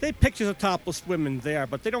 They had pictures of topless women there,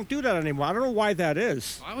 but they don't do that anymore. I don't know why that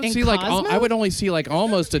is. I would only see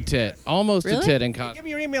almost a tit, a tit in Cosmo. Give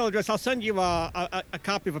me your email address. I'll send you a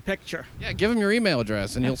copy of a picture. Yeah, give them your email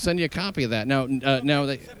address, and he'll send you a copy of that. Now,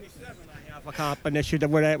 they. 77, I have a copy, an issue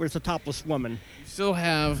where it was a topless woman. You still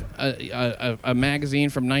have a magazine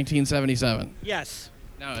from 1977. Yes.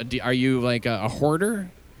 Now, are you a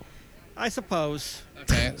hoarder? I suppose.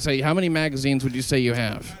 Okay. So how many magazines would you say you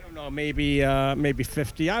have? I don't know, maybe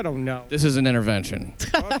 50. I don't know. This is an intervention.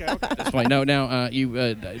 Okay. That's fine. No, now I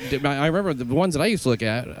remember the ones that I used to look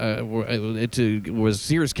at was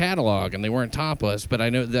Sears catalog, and they weren't topless. But I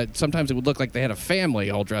know that sometimes it would look like they had a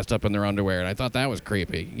family all dressed up in their underwear, and I thought that was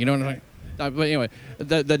creepy. You know what I mean? But anyway,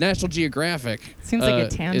 the National Geographic seems like a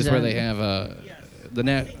tangent. is where they have the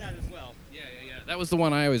net. That was the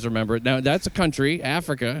one I always remember. Now that's a country,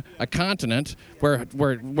 Africa, a continent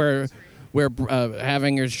where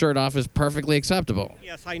having your shirt off is perfectly acceptable.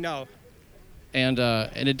 Yes, I know. And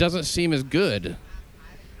it doesn't seem as good.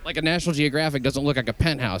 Like a National Geographic doesn't look like a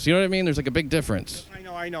penthouse. You know what I mean? There's like a big difference. I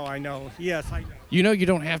know. Yes, I know. You know you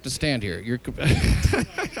don't have to stand here. You're.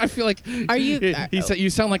 I feel like. Are you? You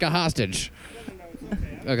sound like a hostage.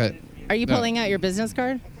 Okay. Are you pulling out your business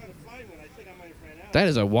card? That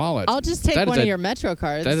is a wallet. I'll just take one of your Metro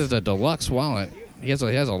cards. That is a deluxe wallet. He has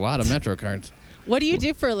a lot of Metro cards. What do you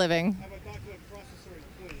do for a living? I'm a document processor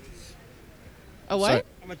in Queens. A what? Sorry?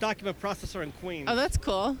 I'm a document processor in Queens. Oh, that's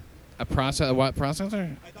cool. A what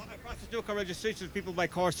processor? I process new car registrations. People buy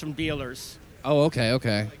cars from dealers. Oh,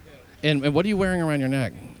 okay. And what are you wearing around your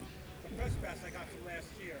neck? A press pass I got from last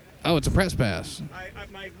year. Oh, it's a press pass.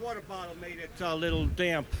 My water bottle made it a little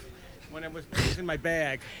damp when it was in my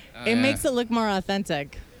bag. It makes it look more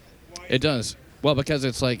authentic. It does. Well, because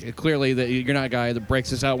it's like clearly that you're not a guy that breaks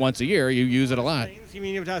this out once a year. You use it a lot. You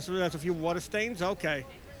mean it has a few water stains? Okay.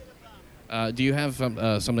 Do you have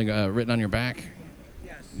something written on your back?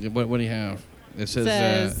 Yes. What do you have? It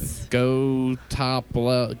says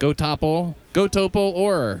GoTopple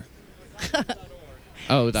or.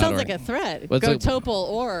 Oh, sounds like a threat. Well, GoTopple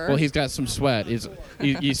or. Well, he's got some sweat.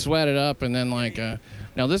 You sweat it up, and then like.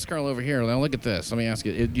 Now this girl over here. Now look at this. Let me ask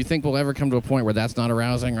you: do you think we'll ever come to a point where that's not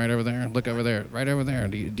arousing? Right over there. Look over there. Right over there.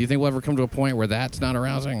 Do you think we'll ever come to a point where that's not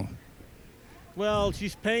arousing? Well,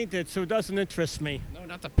 she's painted, so it doesn't interest me. No,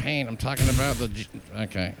 not the paint. I'm talking about the.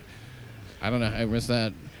 Okay. I don't know. I missed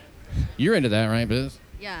that. You're into that, right, Biz?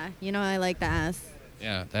 Yeah. You know I like the ass.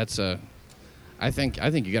 Yeah, that's I think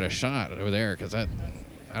you got a shot over there because I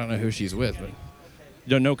don't know who she's with, but you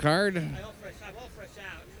don't know card. I'm all fresh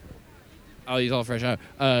out. Oh, he's all fresh out.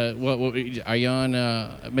 What are you on?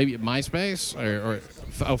 Maybe MySpace or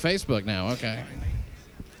Facebook now? Okay.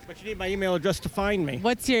 But you need my email address to find me.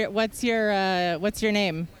 What's your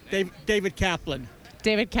name? David Kaplan.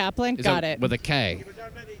 David Kaplan. Got it. With a K.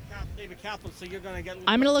 David Kaplan. So you're gonna get.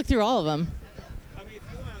 I'm gonna look through all of them. I mean, if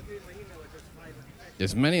you want, I'll give you my email address to find me.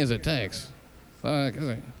 As many as it takes.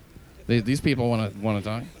 These people want to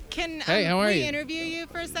talk. Hey, how are you? Can we interview you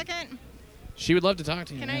for a second? She would love to talk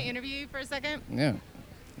to you. Can I interview you for a second? Yeah.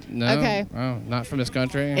 No. Okay. Oh, not from this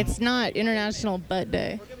country. It's not International Butt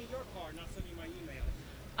Day. Well, give me your card, and I'll send you my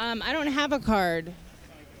email. I don't have a card.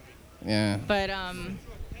 Yeah. But Uh-oh.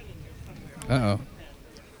 Oh,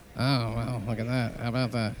 well, look at that. How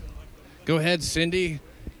about that? Go ahead, Cindy.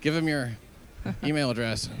 Give him your email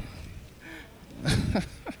address.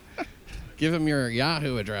 Give him your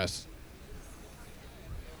Yahoo address.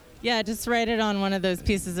 Yeah, just write it on one of those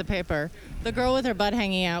pieces of paper. The girl with her butt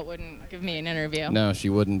hanging out wouldn't give me an interview. No, she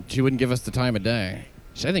wouldn't. She wouldn't give us the time of day.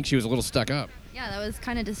 I think she was a little stuck up. Yeah, that was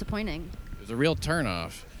kind of disappointing. It was a real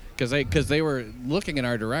turnoff because they were looking in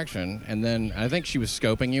our direction, and then I think she was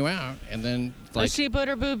scoping you out, and then like she put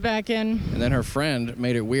her boob back in. And then her friend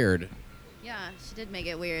made it weird. Yeah, she did make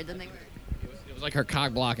it weird. Then It was like her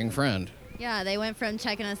cock blocking friend. Yeah, they went from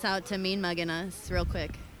checking us out to mean mugging us real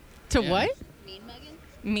quick. To what? Mean mugging?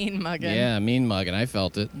 Mean mugging. Yeah, mean mugging. I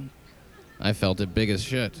felt it. I felt it big as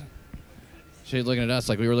shit. She was looking at us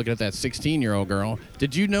like we were looking at that 16-year-old girl.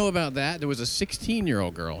 Did you know about that? There was a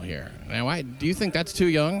 16-year-old girl here. Now, do you think that's too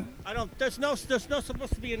young? I don't. There's no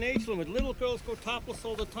supposed to be an age limit. Little girls go topless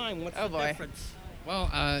all the time. What's the difference? Well,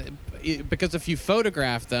 because if you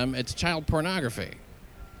photograph them, it's child pornography.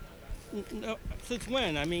 No, since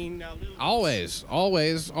when? I mean, Always.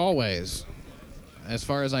 As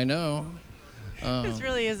far as I know. This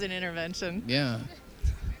really is an intervention. Yeah.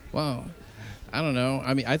 Well, I don't know.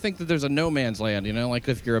 I mean, I think that there's a no man's land, you know? Like,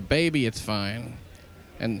 if you're a baby, it's fine.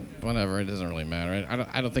 And whatever, it doesn't really matter.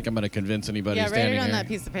 I don't think I'm going to convince anybody standing here. Yeah, write it on that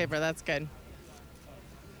piece of paper. That's good.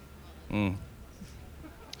 Would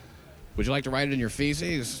you like to write it in your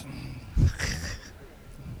feces?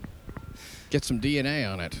 Get some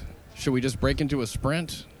DNA on it. Should we just break into a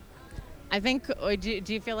sprint? I think, do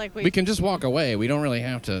you feel like we can just walk away. We don't really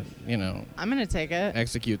have to, I'm going to take it.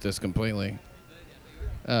 Execute this completely.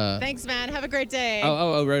 Thanks, man. Have a great day.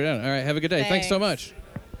 Oh, right on. All right, have a good day. Thanks so much.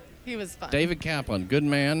 He was fun. David Kaplan, good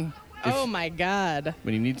man. Oh, my God.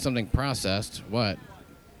 When you need something processed, what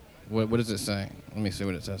does it say? Let me see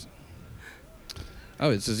what it says. Oh,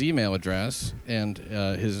 it's his email address, and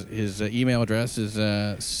his email address is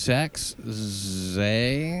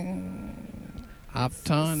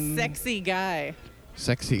sexzayopton. Sexy guy.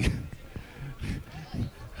 Sexy.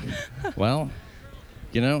 Well,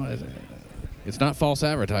 you know, it's not false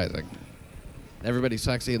advertising. Everybody's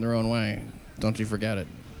sexy in their own way. Don't you forget it.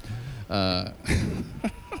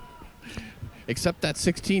 Except that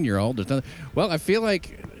 16-year-old. Well, I feel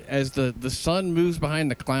like as the sun moves behind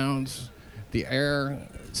the clouds, the air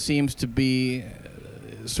seems to be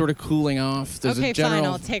sort of cooling off. There's okay, a general...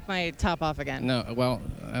 fine. I'll take my top off again. No, well,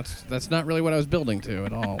 that's not really what I was building to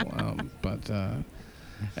at all.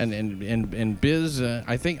 And Biz,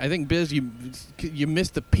 I think Biz, you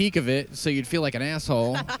missed the peak of it, so you'd feel like an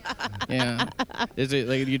asshole. Yeah, is it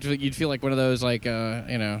like you'd feel like one of those like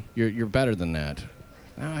you're better than that.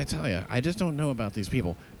 No, I tell you, I just don't know about these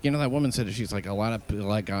people. You know, that woman said she's like a lot of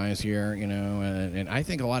guys here, you know, and I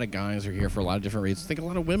think a lot of guys are here for a lot of different reasons. I think a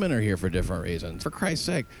lot of women are here for different reasons. For Christ's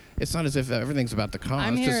sake, it's not as if everything's about the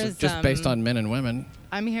cause, just based on men and women.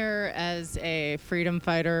 I'm here as a freedom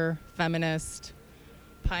fighter, feminist,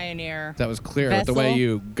 pioneer. That was clear with the way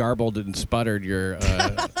you garbled and sputtered your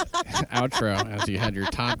outro as you had your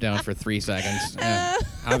top down for 3 seconds.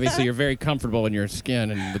 Obviously, you're very comfortable in your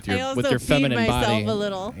skin and with your feminine body. I also feed myself a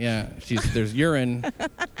little. Yeah, there's urine.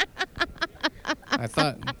 I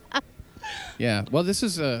thought. Yeah, well, this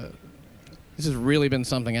has really been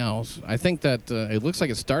something else. I think that it looks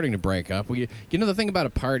like it's starting to break up. You know, the thing about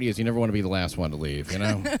a party is you never want to be the last one to leave, you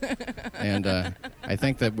know? And I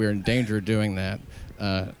think that we're in danger of doing that.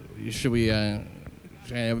 Should we,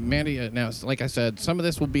 Mandy, now, like I said, some of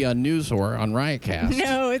this will be on News Whore on Riotcast.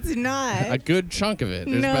 No, it's not. A good chunk of it.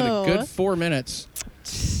 There's about a good 4 minutes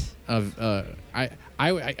of,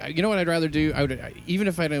 you know what I'd rather do? Even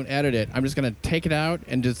if I don't edit it, I'm just going to take it out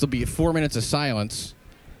and there'll be 4 minutes of silence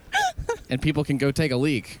and people can go take a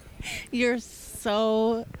leak. You're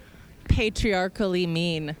so patriarchally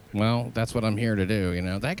mean. Well, that's what I'm here to do, you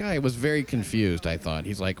know. That guy was very confused, I thought.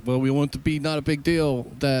 He's like, well, we want to be not a big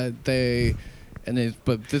deal that they... And they,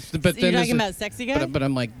 but this, but so you're talking about sexy guy? But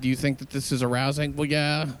I'm like, do you think that this is arousing? Well,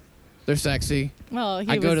 yeah, they're sexy. Well,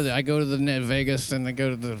 I go to the Vegas and I go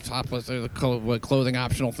to the topless, the clothing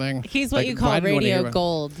optional thing. He's what you call radio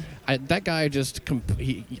gold. That guy just,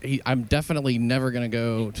 I'm definitely never gonna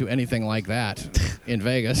go to anything like that in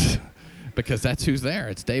Vegas. Because that's who's there.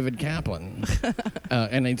 It's David Kaplan.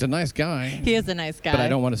 And he's a nice guy. He is a nice guy. But I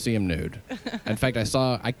don't want to see him nude. In fact,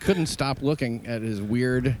 I couldn't stop looking at his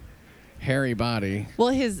weird, hairy body. Well,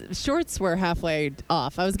 his shorts were halfway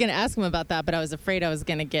off. I was going to ask him about that, but I was afraid I was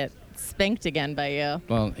going to get spanked again by you.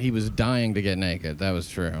 Well, he was dying to get naked. That was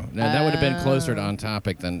true. Now, that would have been closer to on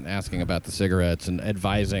topic than asking about the cigarettes and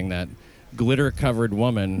advising that glitter-covered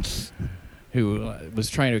woman who was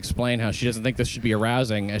trying to explain how she doesn't think this should be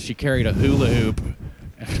arousing as she carried a hula hoop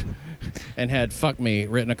and had "fuck me"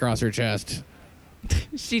 written across her chest.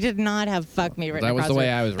 She did not have "fuck me" written across her. That was the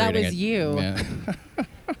way I was reading it. That was you. Yeah.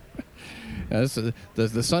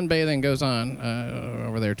 The sunbathing goes on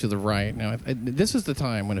over there to the right. Now, this is the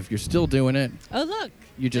time when if you're still doing it... Oh, look.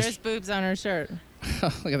 There's boobs on her shirt.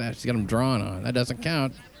 Look at that. She's got them drawn on. That doesn't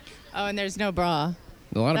count. Oh, and there's no bra.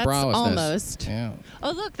 A lot of bralessness. Almost. Yeah.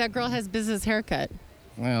 Oh, look, that girl has Biz's haircut.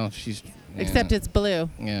 Well, she's... Yeah. Except it's blue.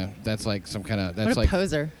 Yeah, that's like some kind of... That's what a like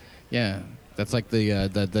poser. Yeah, that's like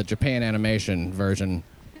the Japan animation version.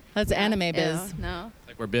 That's anime Biz. No.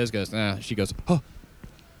 Like where Biz goes, she goes, oh.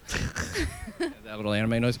 That little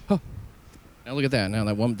anime noise. Oh. Now look at that. Now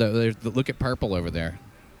that one, look at purple over there.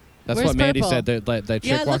 That's Where's what Mandy purple? said. That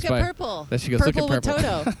chick walks by. Yeah, look at purple. That she goes, purple look at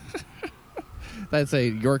purple. with Toto. That's a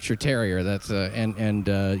Yorkshire Terrier. That's and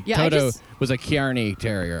Yeah, Toto was a Kiarni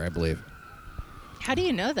Terrier, I believe. How do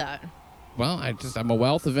you know that? Well, I'm a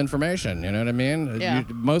wealth of information. You know what I mean? Yeah.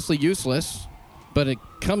 Mostly useless, but it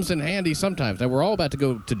comes in handy sometimes. Now, we're all about to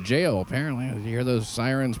go to jail, apparently. You hear those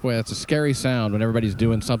sirens? Boy, that's a scary sound when everybody's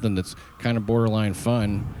doing something that's kind of borderline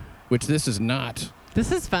fun, which this is not.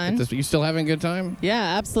 This is fun. You still having a good time?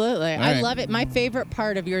 Yeah, absolutely. All I right. love it. My favorite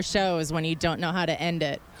part of your show is when you don't know how to end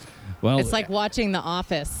it. Well, it's like watching The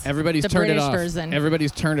Office. Everybody's the turned British it off. version.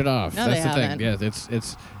 Everybody's turned it off. No, That's they the haven't. thing. Yeah,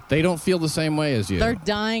 it's they don't feel the same way as you. They're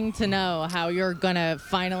dying to know how you're gonna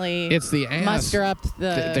finally. It's the ass. Muster up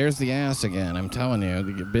the. There's the ass again. I'm telling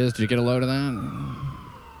you, Biz. Did you get a load of that?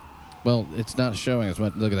 Well, it's not showing us.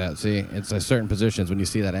 Look at that. See, it's certain positions when you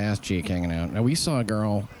see that ass cheek hanging out. Now we saw a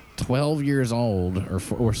girl 12 years old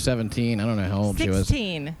or 17. I don't know how old 16. she was.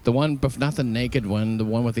 16. The one, but not the naked one. The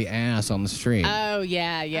one with the ass on the street. Oh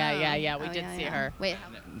yeah. We did see her. Wait,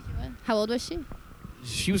 how old was she?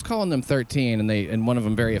 She was calling them 13, and one of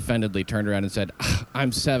them very offendedly turned around and said,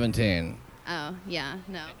 "I'm 17." Oh, yeah,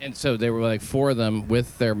 no. And so they were like 4 of them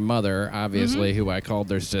with their mother, obviously, who I called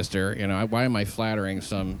their sister. You know, why am I flattering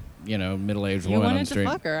some, middle-aged woman on the street? You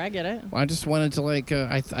wanted to fuck her, I get it. Well, I just wanted to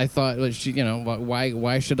I thought,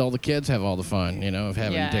 why should all the kids have all the fun, of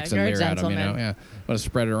having dicks and leer at them, Yeah, I want to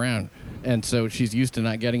spread it around. And so she's used to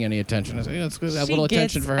not getting any attention. I said, let's have a little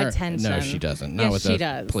attention for her. Attention. No, she doesn't. Yes, Not with she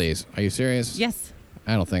does. Please, are you serious? Yes.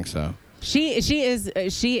 I don't think so. She is.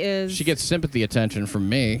 She gets sympathy attention from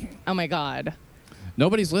me. Oh my God.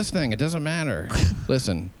 Nobody's listening. It doesn't matter.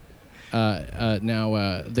 Listen.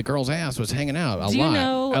 Now the girl's ass was hanging out a lot. Do you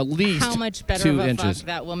know at least how much better 2 of a inches. fuck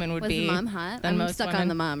that woman would be? Was the mom hot? Than I'm most stuck women? on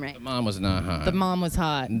the mom, right? The mom was not hot. The mom was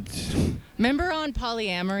hot. Remember on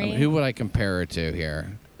polyamory? Who would I compare her to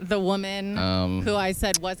here? The woman who I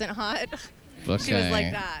said wasn't hot. Okay. She was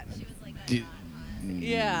like that.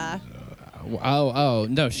 Yeah. Oh,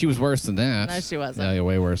 no, she was worse than that. No, she wasn't. No,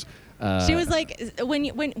 way worse. She was like,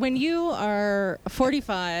 when you are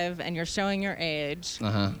 45 and you're showing your age,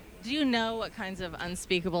 do you know what kinds of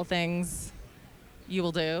unspeakable things you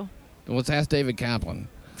will do? Well, let's ask David Kaplan.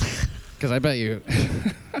 Because I bet you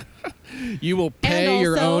you will pay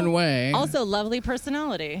your own way. Also, lovely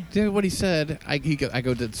personality. Do you know what he said? He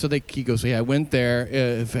goes, yeah, I went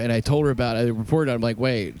there and I told her about it. I reported. I'm like,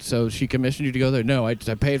 wait, so she commissioned you to go there? No, I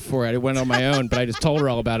paid for it. I went on my own, but I just told her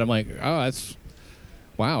all about it. I'm like, oh, that's,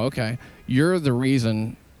 wow, okay. You're the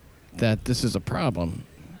reason that this is a problem.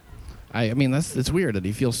 I mean, it's weird that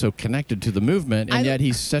he feels so connected to the movement, and yet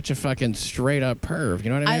he's such a fucking straight-up perv. You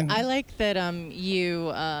know what I mean? I like that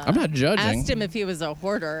you I'm not judging. Asked him if he was a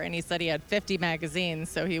hoarder, and he said he had 50 magazines,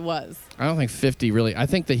 so he was. I don't think 50 really. I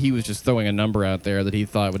think that he was just throwing a number out there that he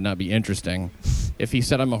thought would not be interesting. If he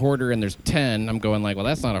said, I'm a hoarder, and there's 10, I'm going like, well,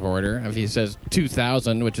 that's not a hoarder. If he says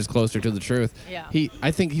 2,000, which is closer to the truth,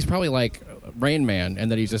 I think he's probably like Rain Man,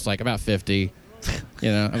 and that he's just like about 50.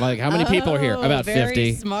 I'm like, how many people are here? About very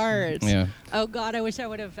 50. Smart. Yeah. Oh God, I wish I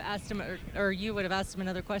would have asked him, or you would have asked him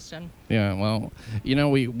another question. Yeah. Well,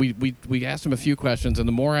 we asked him a few questions, and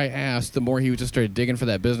the more I asked, the more he just started digging for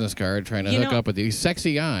that business card, trying to hook up with you. He's a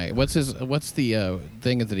sexy guy. What's the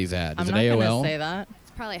thing that he's at? Is I'm it not AOL? Gonna say that.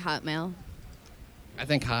 It's probably Hotmail. I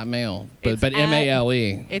think Hotmail, but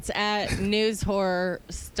MALE. It's at news whore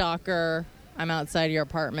stalker. I'm outside your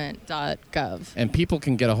apartment.gov. And people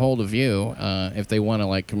can get a hold of you if they want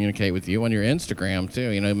to communicate with you on your Instagram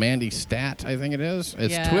too. Mandy Stat, I think it is.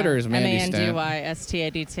 It's Twitter is Mandy Stat.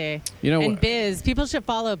 MandyStadt. And Biz, people should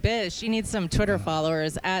follow Biz. She needs some Twitter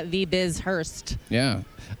followers at the Biz Hurst. Yeah.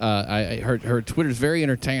 Her Twitter's very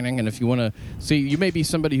entertaining, and if you want to see, you may be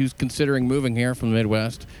somebody who's considering moving here from the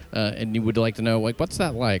Midwest, and you would like to know, what's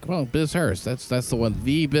that like? Well, Biz Hurst, that's the one,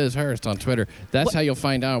 the Biz Hurst on Twitter. That's how you'll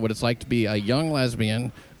find out what it's like to be a young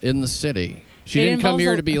lesbian in the city. She didn't come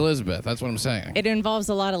here to be Elizabeth. That's what I'm saying. It involves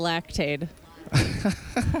a lot of lactate.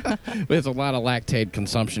 There's a lot of lactate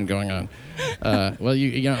consumption going on. Well,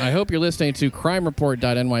 I hope you're listening to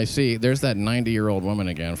crimereport.nyc. There's that 90-year-old woman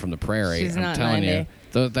again from the prairie. She's I'm not telling 90. you.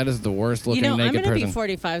 That is the worst looking naked person. I'm going to be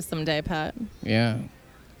 45 someday, Pat. Yeah.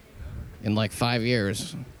 In 5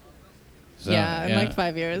 years. So, in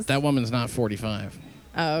 5 years. That woman's not 45.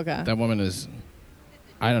 Oh, okay. That woman is,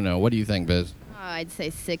 I don't know. What do you think, Biz? I'd say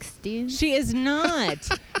 60. She is not.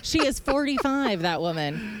 She is 45, that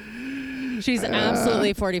woman. She's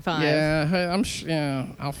absolutely 45. Yeah,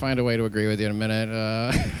 I'll find a way to agree with you in a minute.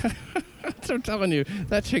 I'm telling you,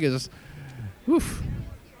 that chick is, oof.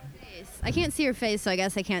 I can't see her face, so I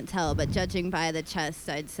guess I can't tell. But judging by the chest,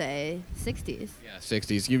 I'd say 60s. Yeah,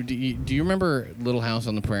 60s. Do you remember Little House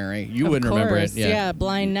on the Prairie? You of wouldn't course. remember it. Yeah,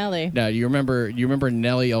 Blind Nellie. No, you remember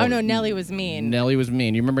Nellie? Oh no, Nellie was mean. Nellie was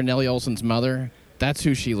mean. You remember Nellie Olson's mother? That's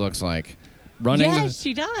who she looks like. Yes,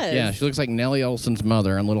 she does. Yeah, she looks like Nellie Olson's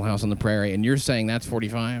mother on Little House on the Prairie, and you're saying that's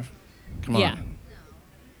 45? Come on. Yeah.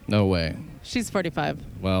 No way. She's 45.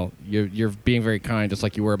 Well, you're being very kind, just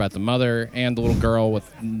like you were about the mother and the little girl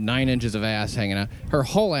with 9 inches of ass hanging out. Her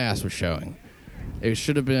whole ass was showing. It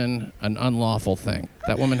should have been an unlawful thing.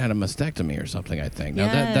 That woman had a mastectomy or something, I think.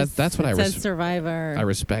 Yes, Now that's what I says Survivor. I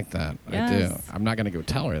respect that. Yes. I do. I'm not going to go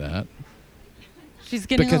tell her that. She's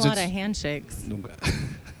getting a lot of handshakes.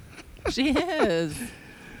 She is.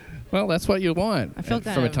 Well, that's what you want I feel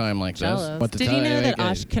from a time like jealous. this. What to Did tell you know that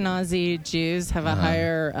Ashkenazi Jews have a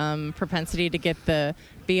higher propensity to get the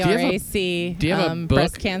BRAC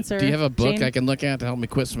breast cancer? Do you have a book gene? I can look at to help me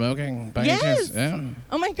quit smoking? By any Yes. chance? Yeah.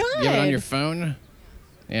 Oh my God. You have it on your phone?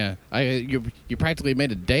 Yeah. You practically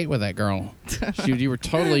made a date with that girl. You were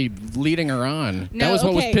totally leading her on. No, that was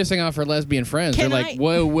what was okay. pissing off her lesbian friends. Can They're like,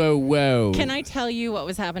 whoa, whoa, whoa. Can I tell you what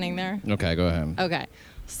was happening there? Okay, go ahead. Okay.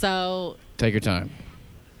 So Take your time.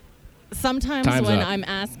 Sometimes Time's when up. I'm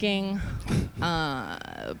asking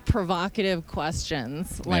provocative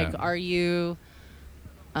questions, like, are you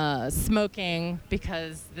smoking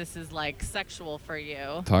because this is like sexual for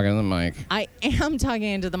you? Talking to the mic. I am talking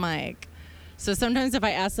into the mic. So sometimes if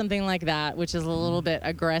I ask something like that, which is a little bit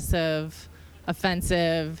aggressive,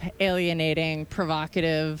 offensive, alienating,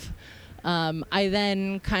 provocative, I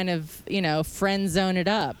then kind of, friend zone it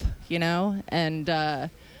up, and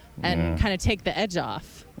kind of take the edge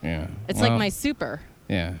off. Yeah. It's like my super.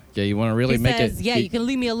 Yeah. Yeah, you want to really He make says, it. yeah, you can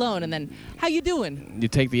leave me alone, and then, how you doing? You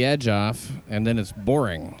take the edge off, and then it's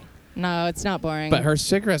boring. No, it's not boring. But her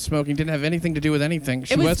cigarette smoking didn't have anything to do with anything.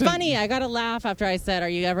 It was funny. I got a laugh after I said, are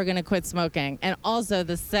you ever going to quit smoking? And also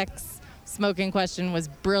the sex smoking question was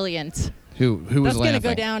brilliant. Who was laughing? That's going to go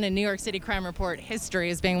laughing? down in New York City Crime Report history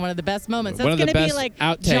as being one of the best moments. One That's of the going to be best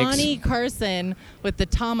like outtakes. Johnny Carson with the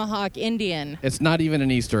tomahawk Indian. It's not even an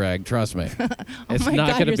Easter egg, trust me. Oh It's my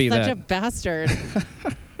not God, going to you're be such that. a bastard.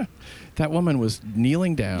 That woman was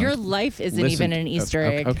kneeling down. Your life isn't even an Easter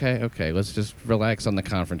egg. Okay. Let's just relax on the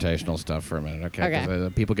confrontational stuff for a minute, okay? Okay.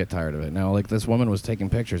 'Cause, people get tired of it. Now, like, this woman was taking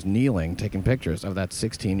pictures, taking pictures of that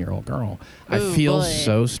 16-year-old girl. I Ooh, feel boy.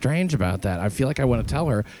 so strange about that. I feel like I want to tell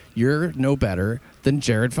her, you're no better than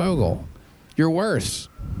Jared Fogle. You're worse.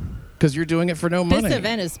 Because you're doing it for no money. This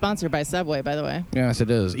event is sponsored by Subway, by the way. Yes,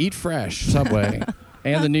 it is. Eat Fresh, Subway,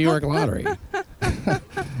 and the New York Lottery.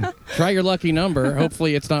 Try your lucky number.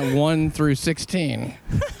 Hopefully it's not 1 through 16.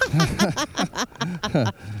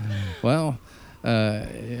 Well,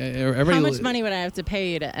 everybody... How much money would I have to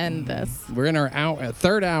pay you to end this? We're in our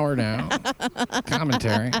third hour now.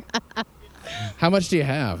 Commentary. How much do you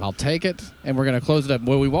have? I'll take it, and we're going to close it up.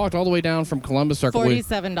 Well, we walked all the way down from Columbus Circle.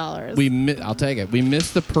 $47. I'll take it. We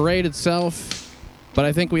missed the parade itself, but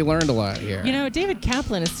I think we learned a lot here. David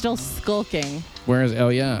Kaplan is still skulking. Whereas, oh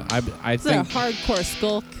yeah, I It's think a hardcore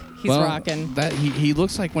skulk he's well, rocking. That he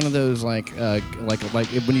looks like one of those like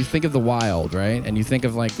when you think of the wild, right? And you think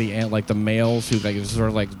of like the males who like sort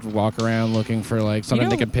of like walk around looking for like something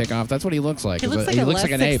they can pick off. That's what he looks like. He looks like a less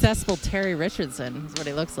an ape. successful Terry Richardson is what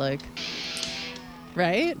he looks like.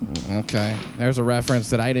 Right? Okay, there's a reference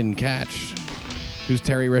that I didn't catch. Who's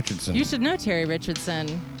Terry Richardson? You should know Terry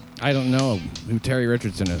Richardson. I don't know who Terry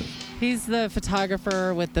Richardson is. He's the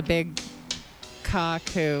photographer with the big cock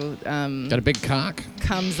who got a big cock?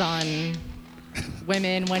 Comes on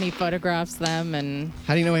women when he photographs them. And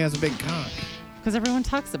how do you know he has a big cock? Because everyone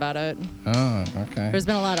talks about it. Oh, okay. There's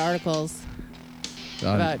been a lot of articles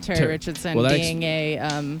about Terry Richardson being a...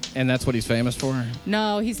 and that's what he's famous for?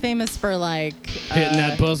 No, he's famous for like... hitting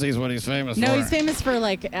that pussy is what he's famous for. No, he's famous for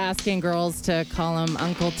like asking girls to call him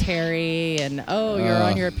Uncle Terry and, oh, you're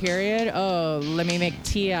on your period? Oh, let me make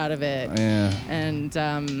tea out of it. Yeah. And...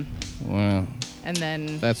 wow. And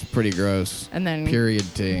then... That's pretty gross. And then... Period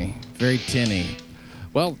tea. Very tinny.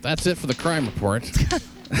 Well, that's it for the crime report.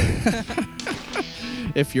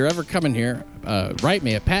 If you're ever coming here, write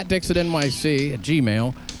me at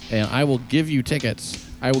patdixonnyc@gmail, and I will give you tickets.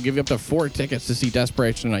 I will give you up to 4 tickets to see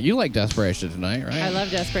Desperation Tonight. You like Desperation Tonight, right? I love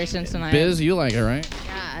Desperation Tonight. Biz, you like it, right?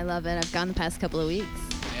 Yeah, I love it. I've gone the past couple of weeks.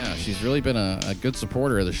 Yeah, she's really been a good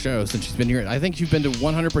supporter of the show since she's been here. I think you've been to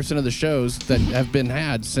 100% of the shows that have been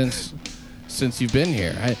had since you've been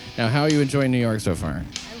here. Now, how are you enjoying New York so far?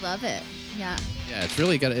 I love it. Yeah. Yeah, it's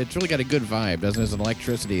really got a good vibe, doesn't it? There's an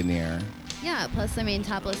electricity in the air. Yeah. Plus, I mean,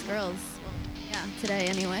 topless girls. Well, yeah, today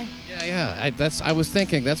anyway. Yeah. I was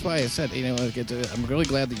thinking. That's why I said, I'm really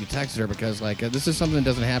glad that you texted her because this is something that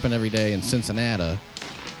doesn't happen every day in Cincinnati.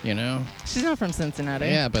 You know? She's not from Cincinnati.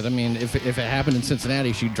 Yeah, but I mean, if it happened in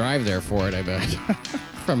Cincinnati, she'd drive there for it, I bet.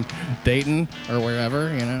 From Dayton or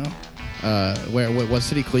wherever, you know? What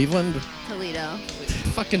city? Cleveland? Toledo.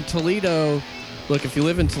 Fucking Toledo. Look, if you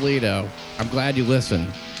live in Toledo, I'm glad you listen.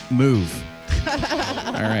 Move. All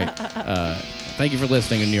right. Thank you for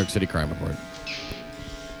listening to New York City Crime Report.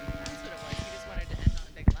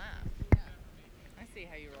 I see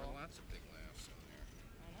how you roll. Lots of big laughs in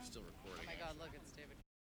there. Still recording. Oh my God, look, it's David.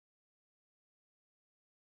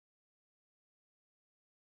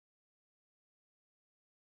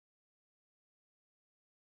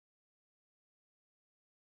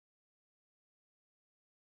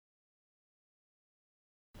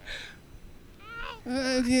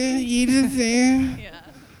 Edith there. Yeah.